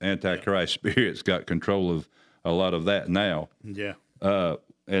the Antichrist spirit's got control of a lot of that now. Yeah.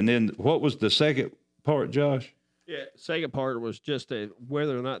 And then what was the second part, Josh? Yeah, second part was just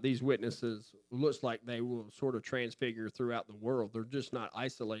whether or not these witnesses looks like they will sort of transfigure throughout the world. They're just not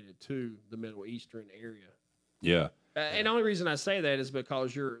isolated to the Middle Eastern area. Yeah. And the only reason I say that is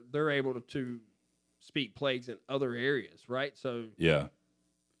because they're able to speak plagues in other areas, right? So yeah,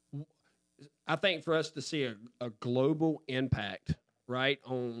 I think for us to see a global impact, right,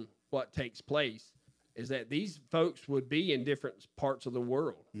 on what takes place, is that these folks would be in different parts of the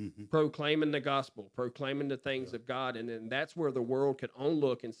world, Mm-hmm. proclaiming the gospel, proclaiming the things of God. And then that's where the world can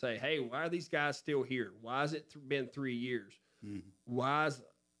onlook and say, hey, why are these guys still here? Why has it been 3 years? Mm-hmm. Why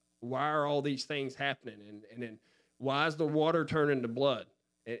are all these things happening? And then why is the water turning to blood?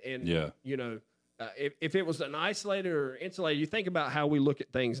 And yeah. If it was an isolated or insulated, you think about how we look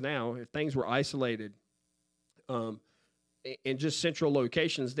at things now. If things were isolated, in just central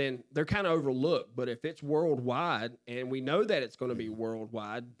locations, then they're kind of overlooked. But if it's worldwide, and we know that it's going to be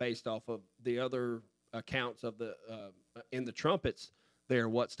worldwide based off of the other accounts of the in the trumpets there,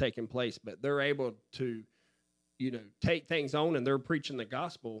 what's taking place, but they're able to, take things on, and they're preaching the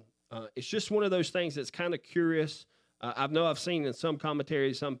gospel. It's just one of those things that's kind of curious. I've seen in some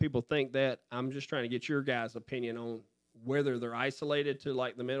commentaries, some people think that. I'm just trying to get your guys' opinion on whether they're isolated to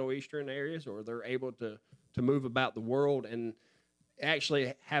like the Middle Eastern areas, or they're able to move about the world and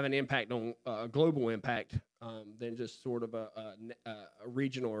actually have an impact on a global impact than just sort of a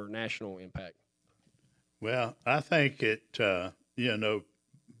regional or national impact. Well, I think it,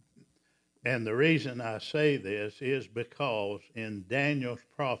 and the reason I say this is because in Daniel's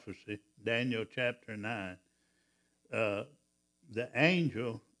prophecy, Daniel chapter 9, the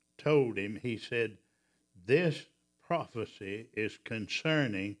angel told him, he said, this prophecy is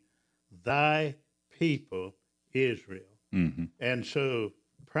concerning thy people Israel. Mm-hmm. And so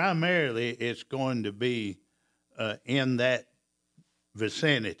primarily it's going to be in that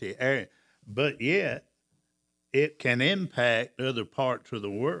vicinity area, but yet it can impact other parts of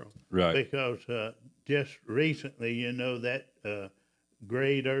the world. Right. Because just recently, that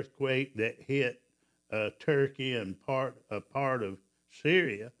great earthquake that hit Turkey and a part of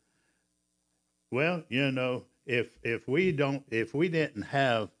Syria. Well, if we didn't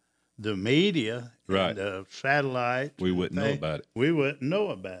have the media, right, and satellites, we wouldn't know about it. We wouldn't know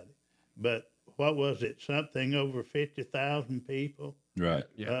about it. But what was it? Something over 50,000 people, right,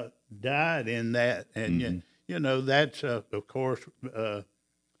 died in that, and that's of course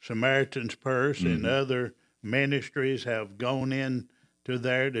Samaritan's Purse and other ministries have gone in to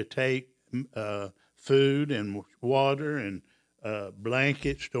there to take food and water and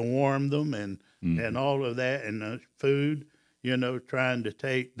blankets to warm them and all of that, and food, trying to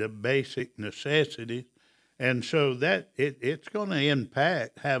take the basic necessities. And so that it's going to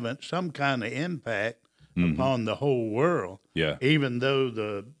having some kind of impact upon the whole world. Yeah. Even though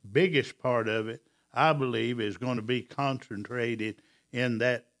the biggest part of it, I believe, is going to be concentrated in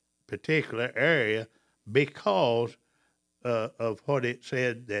that particular area because of what it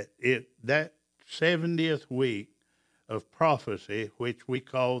said that 70th week of prophecy, which we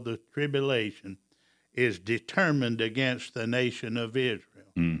call the tribulation, is determined against the nation of Israel.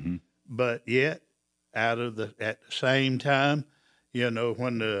 Mm-hmm. But yet, at the same time, when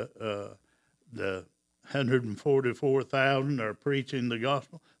the 144,000 are preaching the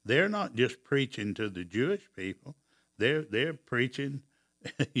gospel, they're not just preaching to the Jewish people; they're preaching,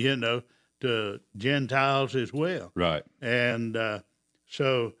 to Gentiles as well. Right. And and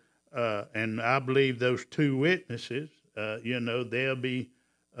I believe those two witnesses, they'll be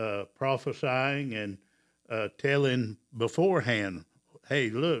prophesying and telling beforehand, hey,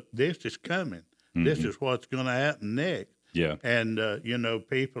 look, this is coming. Mm-hmm. This is what's going to happen next. Yeah. And,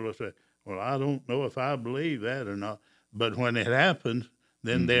 people will say, well, I don't know if I believe that or not. But when it happens,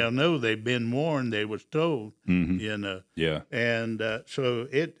 then they'll know they've been warned, they was told, Yeah. And so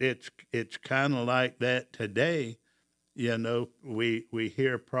it's kind of like that today. We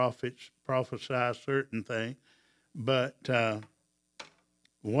hear prophets prophesy certain things, but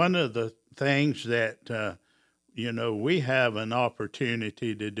one of the things that, we have an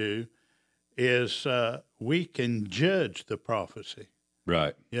opportunity to do is we can judge the prophecy.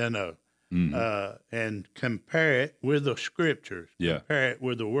 Right. And compare it with the scriptures, compare it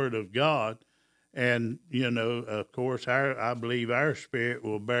with the Word of God. And, of course, I believe our spirit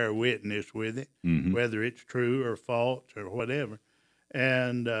will bear witness with it, whether it's true or false or whatever.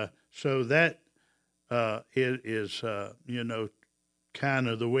 And so that is kind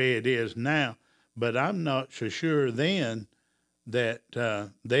of the way it is now. But I'm not so sure then that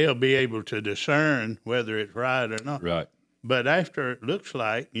they'll be able to discern whether it's right or not. Right. But after, it looks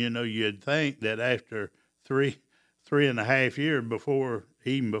like, you'd think that after three and a half years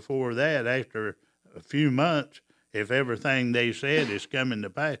even before that, after a few months, if everything they said is coming to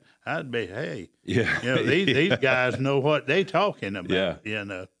pass, I'd be, hey, these guys know what they talking about,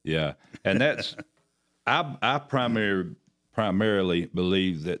 Yeah. And that's, I primarily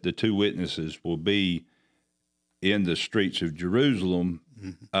believe that the two witnesses will be in the streets of Jerusalem,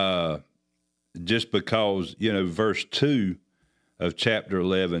 just because, verse 2 of chapter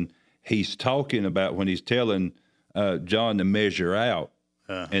 11, he's talking about when he's telling John to measure out.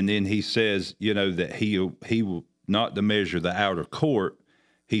 And then he says, that he will not to measure the outer court.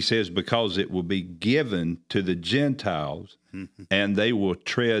 He says, because it will be given to the Gentiles, and they will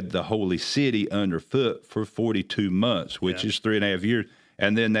tread the holy city underfoot for 42 months, which is 3.5 years.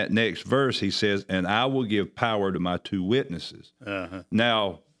 And then that next verse, he says, and I will give power to my two witnesses.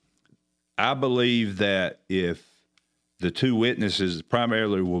 Now, I believe that if the two witnesses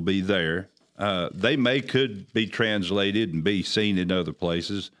primarily will be there, they could be translated and be seen in other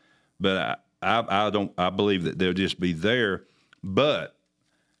places, but I believe that they'll just be there. But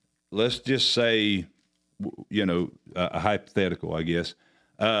let's just say, a hypothetical, I guess,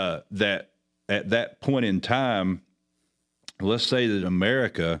 that at that point in time, let's say that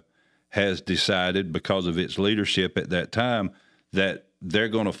America has decided, because of its leadership at that time, that they're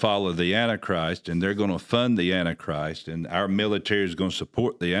going to follow the Antichrist and they're going to fund the Antichrist and our military is going to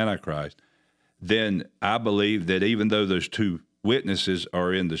support the Antichrist. Then I believe that even though those two witnesses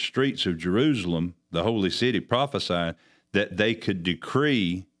are in the streets of Jerusalem, the holy city, prophesying, that they could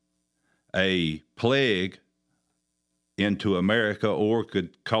decree a plague into America or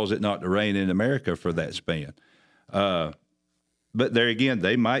could cause it not to rain in America for that span. But there again,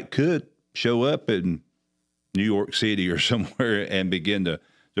 they could show up in New York City or somewhere and begin to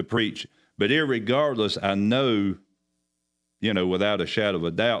preach. But irregardless, I know, without a shadow of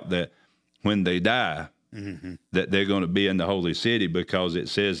a doubt that when they die, that they're going to be in the holy city, because it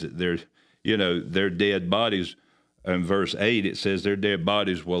says that their dead bodies, in verse 8, it says their dead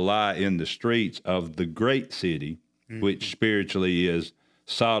bodies will lie in the streets of the great city, which spiritually is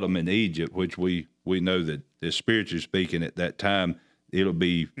Sodom and Egypt, which we know that, spiritually speaking, at that time, it'll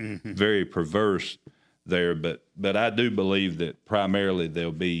be very perverse there. But I do believe that primarily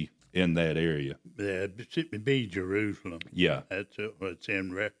they'll be in that area. Yeah, it'd be Jerusalem. Yeah. That's what it's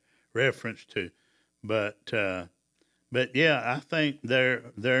in reference to. But yeah, I think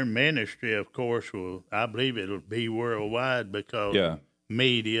their ministry, of course, I believe it'll be worldwide because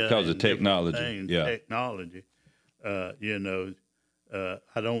media, because of technology, technology. I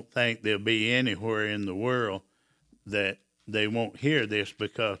don't think there'll be anywhere in the world that they won't hear this,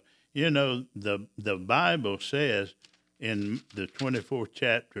 because the Bible says in the 24th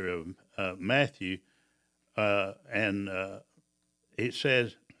chapter of Matthew, and it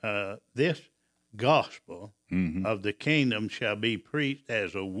says this. gospel of the kingdom shall be preached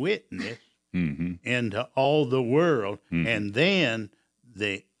as a witness into all the world, and then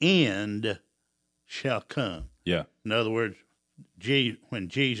the end shall come. Yeah. In other words, when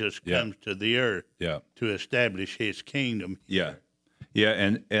Jesus comes to the earth to establish his kingdom. Yeah.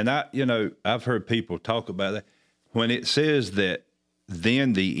 Yeah. And I've heard people talk about that. When it says that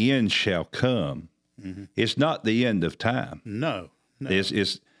then the end shall come, it's not the end of time. No. This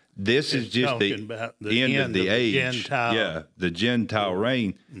is just the end of the age. Gentile. Yeah, the Gentile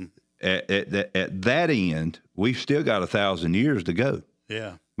reign. At that end, we've still got 1,000 years to go.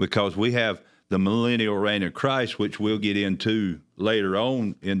 Yeah. Because we have the millennial reign of Christ, which we'll get into later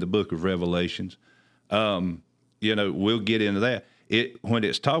on in the book of Revelations. We'll get into that. When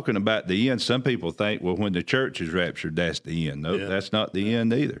it's talking about the end, some people think, well, when the church is raptured, that's the end. No, that's not the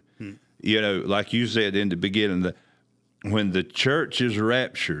end either. Like you said in the beginning, when the church is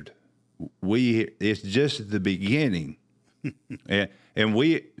raptured, it's just the beginning. and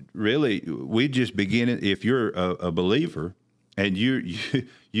we just begin it. If you're a believer and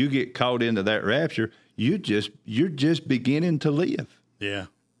you get caught into that rapture, you're just beginning to live. Yeah.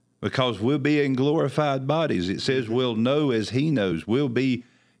 Because we'll be in glorified bodies. It says we'll know as he knows. We'll be,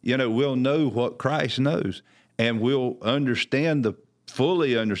 we'll know what Christ knows. And we'll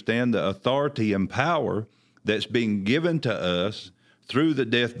fully understand the authority and power that's being given to us through the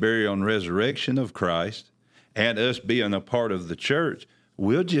death, burial, and resurrection of Christ, and us being a part of the church.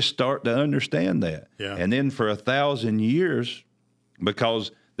 We'll just start to understand that. Yeah. And then for 1,000 years,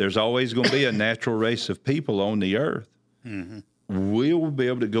 because there's always going to be a natural race of people on the earth, we'll be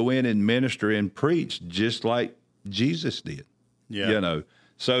able to go in and minister and preach just like Jesus did. Yeah.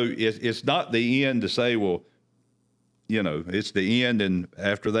 So it's not the end to say, well, it's the end, and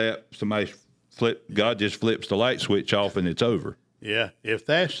after that, God just flips the light switch off and it's over. Yeah. If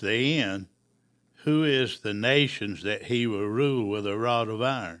that's the end, who is the nations that he will rule with a rod of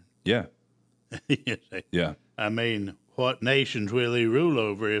iron? Yeah. Yeah. I mean, what nations will he rule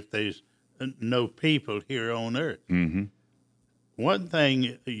over if there's no people here on earth? Mm-hmm. One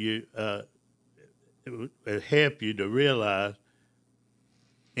thing it would help you to realize,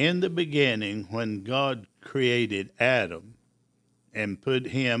 in the beginning, when God created Adam and put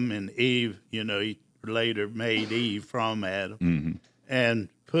him and Eve, he later made Eve from Adam, and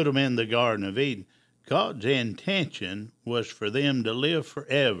put them in the Garden of Eden, God's intention was for them to live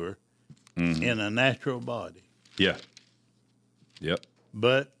forever in a natural body. Yeah. Yep.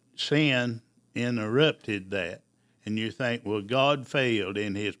 But sin interrupted that. And you think, well, God failed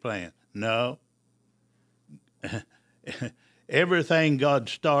in his plan. No. Everything God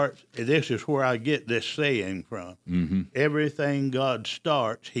starts, this is where I get this saying from. Everything God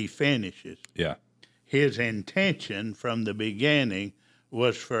starts, he finishes. Yeah. His intention from the beginning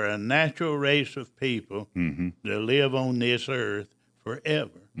was for a natural race of people to live on this earth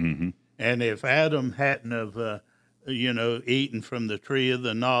forever. And if Adam hadn't have, eaten from the tree of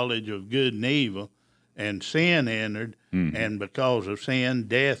the knowledge of good and evil, and sin entered, and because of sin,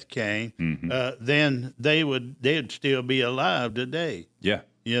 death came, then they'd still be alive today. Yeah.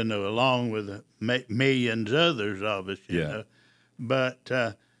 Along with millions others of us, you know.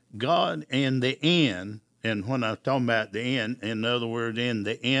 But God, in the end, and when I'm talking about the end, in other words, in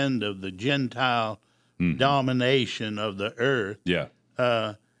the end of the Gentile domination of the earth,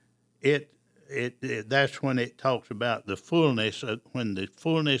 that's when it talks about the fullness of, when the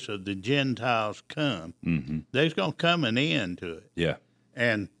fullness of the Gentiles come. There's going to come an end to it. Yeah.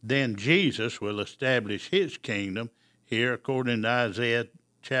 And then Jesus will establish his kingdom here, according to Isaiah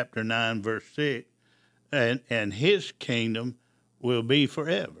chapter 9, verse 6, and his kingdom will be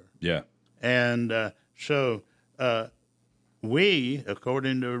forever. Yeah. And so we,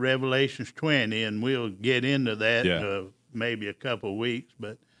 according to Revelations 20, and we'll get into that maybe a couple of weeks,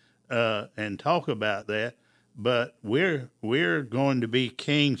 but and talk about that. But we're going to be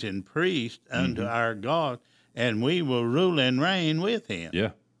kings and priests unto our God, and we will rule and reign with him.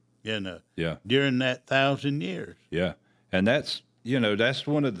 Yeah. During that 1,000 years. Yeah. And that's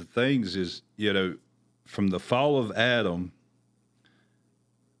one of the things is, from the fall of Adam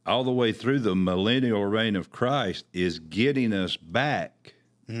all the way through the millennial reign of Christ is getting us back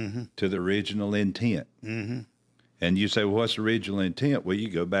to the original intent. And you say, well, what's the original intent? Well, you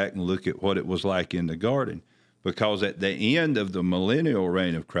go back and look at what it was like in the garden. Because at the end of the millennial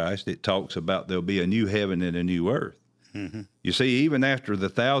reign of Christ, it talks about there'll be a new heaven and a new earth. You see, even after the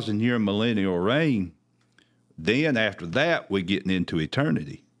 1,000-year millennial reign, then after that, we're getting into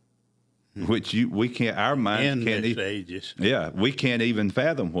eternity, which we can't, our minds can't even, ages. Yeah, we can't even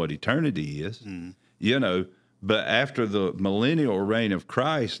fathom what eternity is, But after the millennial reign of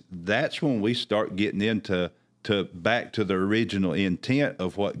Christ, that's when we start getting into back to the original intent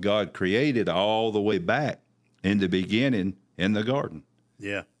of what God created all the way back in the beginning in the garden.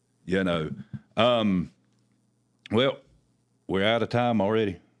 Yeah. You know, well, we're out of time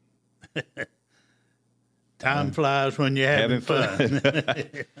already. Time flies when you're having fun.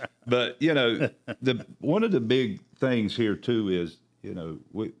 But, you know, one of the big things here, too, is, you know,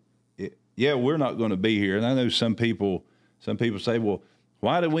 we're not going to be here. And I know some people say, well,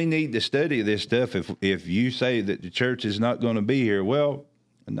 why do we need to study this stuff if you say that the church is not going to be here? Well,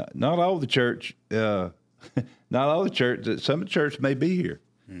 not all the church, not all the church, some church may be here.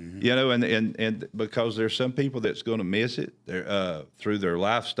 Mm-hmm. You know, and because there's some people that's going to miss it through their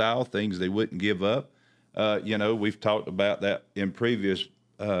lifestyle, things they wouldn't give up. You know, we've talked about that in previous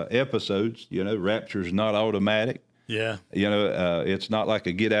episodes. You know, rapture is not automatic. Yeah. You know, it's not like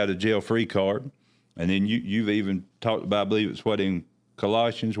a get out of jail free card. And then you've even talked about, I believe it's what in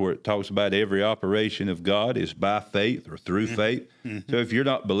Colossians, where it talks about every operation of God is by faith or through faith. Mm-hmm. So if you're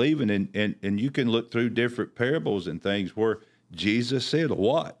not believing, and you can look through different parables and things where Jesus said,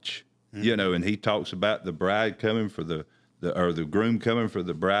 watch, you know, and he talks about the bride coming for the groom coming for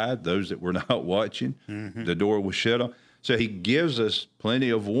the bride, those that were not watching, the door was shut on. So he gives us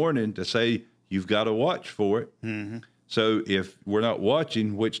plenty of warning to say, you've got to watch for it. Mm-hmm. So if we're not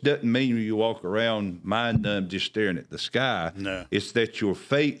watching, which doesn't mean you walk around mind numb just staring at the sky. No. It's that your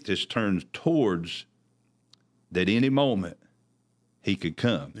faith is turned towards that any moment he could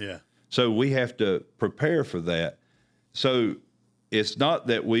come. Yeah. So we have to prepare for that. So it's not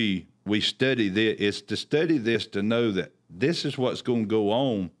that we study this, it's to study this to know that this is what's going to go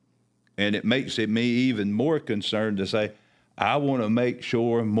on. And it makes me even more concerned to say, I want to make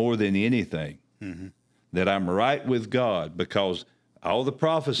sure more than anything that I'm right with God, because all the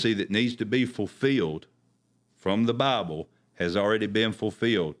prophecy that needs to be fulfilled from the Bible has already been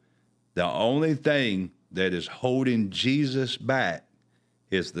fulfilled. The only thing that is holding Jesus back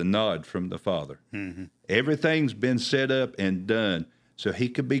is the nod from the Father. Mm-hmm. Everything's been set up and done, so he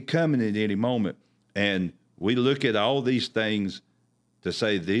could be coming at any moment. And we look at all these things to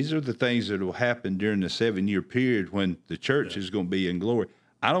say these are the things that will happen during the 7-year period when the church is going to be in glory.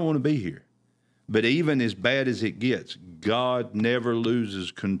 I don't want to be here. But even as bad as it gets, God never loses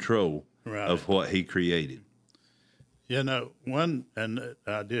control of what he created. You know,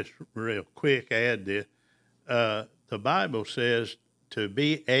 I just real quick add this. The Bible says to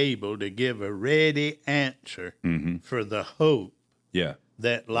be able to give a ready answer for the hope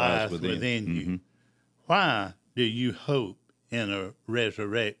that lies within you. Why do you hope in a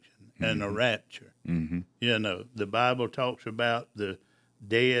resurrection and a rapture? You know, the Bible talks about the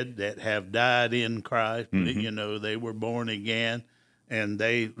dead that have died in Christ. You know, they were born again and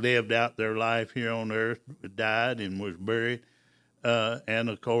they lived out their life here on earth, died and was buried. And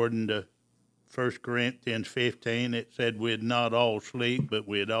according to 1 Corinthians 15, it said we'd not all sleep, but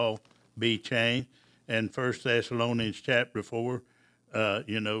we'd all be changed. And 1 Thessalonians chapter 4,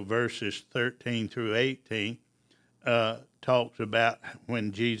 you know, verses 13 through 18, talks about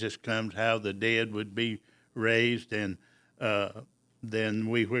when Jesus comes, how the dead would be raised, and then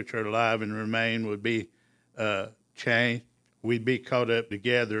we which are alive and remain would be changed. We'd be caught up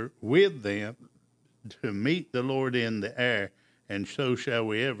together with them to meet the Lord in the air, and so shall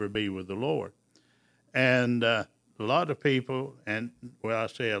we ever be with the Lord. And a lot of people, I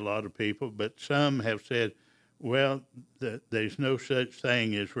say a lot of people, but some have said, well, there's no such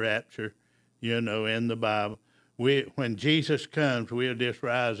thing as rapture, you know, in the Bible. When Jesus comes, we'll just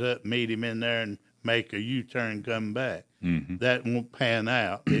rise up, meet him in there, and make a U-turn, come back. That won't pan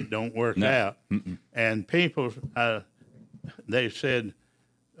out. It don't work out. And people, they said,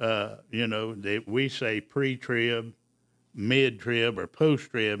 you know, we say pre-trib, mid-trib, or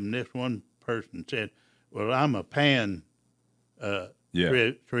post-trib, and this one person said, well, I'm a pan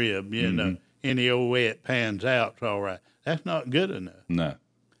trib, you know. Any old way it pans out, it's all right. That's not good enough. No.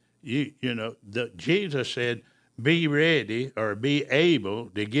 You know, Jesus said, be ready or be able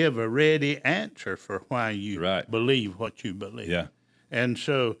to give a ready answer for why you believe what you believe. Yeah. And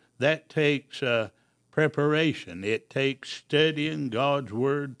so that takes preparation. It takes studying God's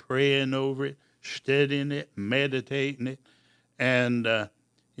word, praying over it, studying it, meditating it. And,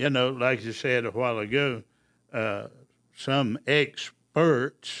 you know, like you said a while ago, some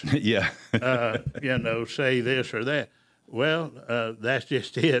experts, you know, say this or that. Well, that's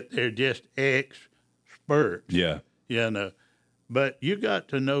just it. They're just experts. Yeah. You know, but you got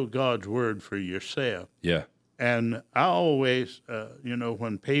to know God's word for yourself. Yeah. And I always, you know,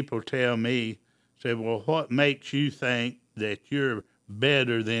 when people tell me, say, well, what makes you think that you're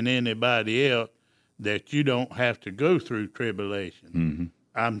better than anybody else? that you don't have to go through tribulation.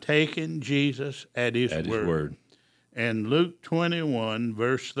 I'm taking Jesus at his word. And Luke 21,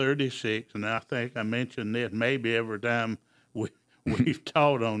 verse 36, and I think I mentioned this maybe every time we've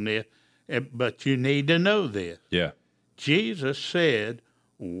taught on this, but you need to know this. Yeah. Jesus said,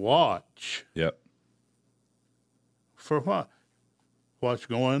 watch. Yep. For what? What's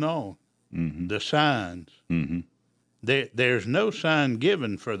going on? The signs. There's no sign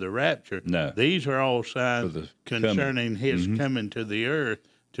given for the rapture. No. These are all signs concerning his Mm-hmm. coming to the earth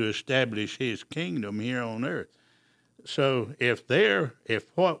to establish his kingdom here on earth. So if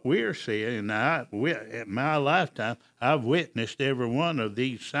what we're seeing, now in my lifetime, I've witnessed every one of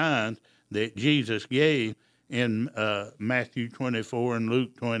these signs that Jesus gave in Matthew 24 and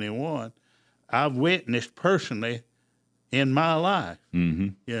Luke 21. I've witnessed personally in my life,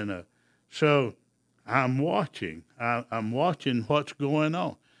 you know. So I'm watching. I'm watching what's going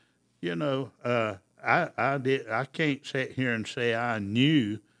on. You know, I can't sit here and say I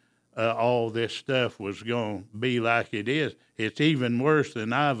knew all this stuff was going to be like it is. It's even worse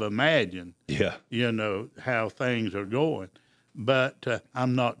than I've imagined. Yeah. You know, how things are going. But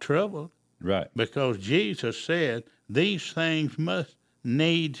I'm not troubled. Right. Because Jesus said these things must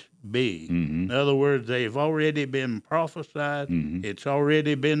needs be. In other words, they've already been prophesied. It's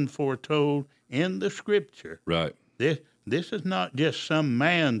already been foretold in the Scripture. Right. This is not just some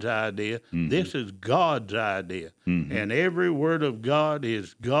man's idea. This is God's idea. And every word of God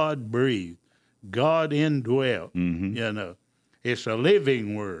is God-breathed, God indwelt. You know, it's a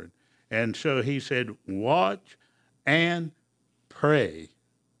living word. And so he said, watch and pray.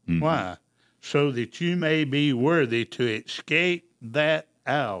 Why? So that you may be worthy to escape that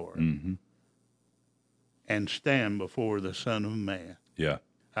hour and stand before the Son of Man. Yeah.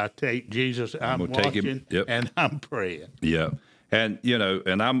 I take Jesus, I'm gonna take him. watching, Yep. and I'm praying. Yeah. And, you know,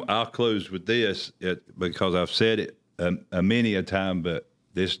 and I'll close with this because I've said it many a time, but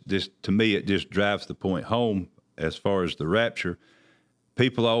this to me, it just drives the point home as far as the rapture.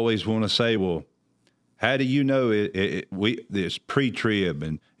 People always want to say, well, how do you know it's pre-trib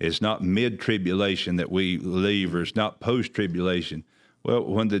and it's not mid-tribulation that we leave, or it's not post-tribulation? Well,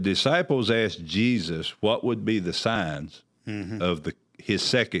 when the disciples asked Jesus what would be the signs of his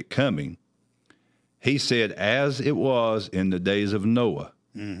second coming, he said, as it was in the days of Noah,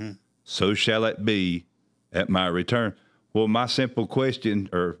 so shall it be at my return. Well, my simple question,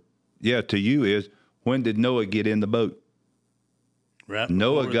 to you is, when did Noah get in the boat? Right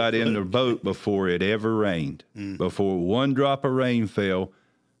Noah before got the in the flood. boat before it ever rained. Before one drop of rain fell,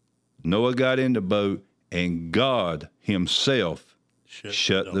 Noah got in the boat, and God himself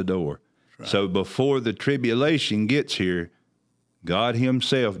shut the door. Right. So before the tribulation gets here, God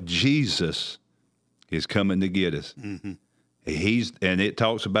himself, Jesus, is coming to get us. And it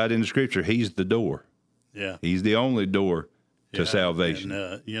talks about in the Scripture, he's the door. Yeah. He's the only door to salvation.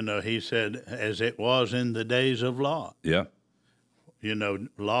 And, you know, he said, as it was in the days of Lot. Yeah. You know,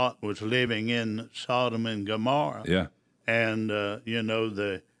 Lot was living in Sodom and Gomorrah. Yeah. And, you know,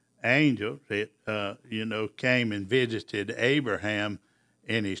 the angel came and visited Abraham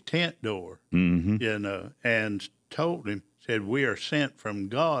in his tent door, you know, and told him, said, we are sent from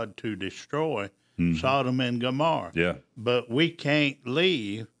God to destroy Sodom and Gomorrah. Yeah. But we can't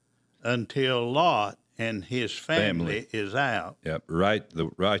leave until Lot and his family is out. Yep. Right. The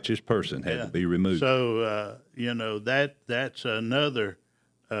righteous person had to be removed. So, you know, that's another,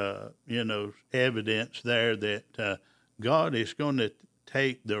 you know, evidence there that God is going to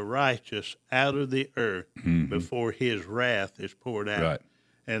take the righteous out of the earth before his wrath is poured out. Right.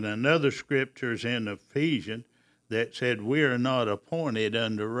 And another scripture is in Ephesians that said, we are not appointed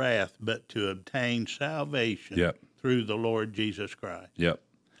unto wrath, but to obtain salvation through the Lord Jesus Christ. Yep.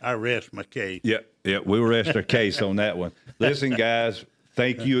 I rest my case. Yep. We'll rest our case on that one. Listen, guys,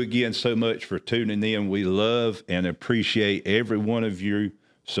 thank you again so much for tuning in. We love and appreciate every one of your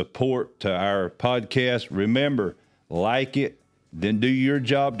support to our podcast. Remember, like it, then do your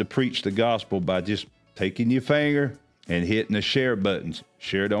job to preach the gospel by just taking your finger and hitting the share buttons.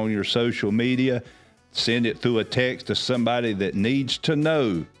 Share it on your social media. Send it through a text to somebody that needs to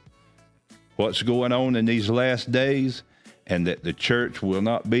know what's going on in these last days, and that the church will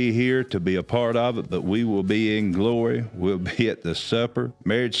not be here to be a part of it, but we will be in glory. We'll be at the supper,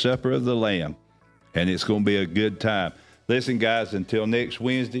 marriage supper of the Lamb, and it's going to be a good time. Listen, guys, until next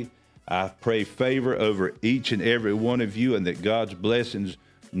Wednesday, I pray favor over each and every one of you, and that God's blessings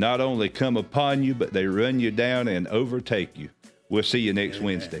not only come upon you, but they run you down and overtake you. We'll see you next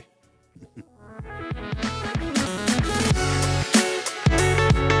Wednesday.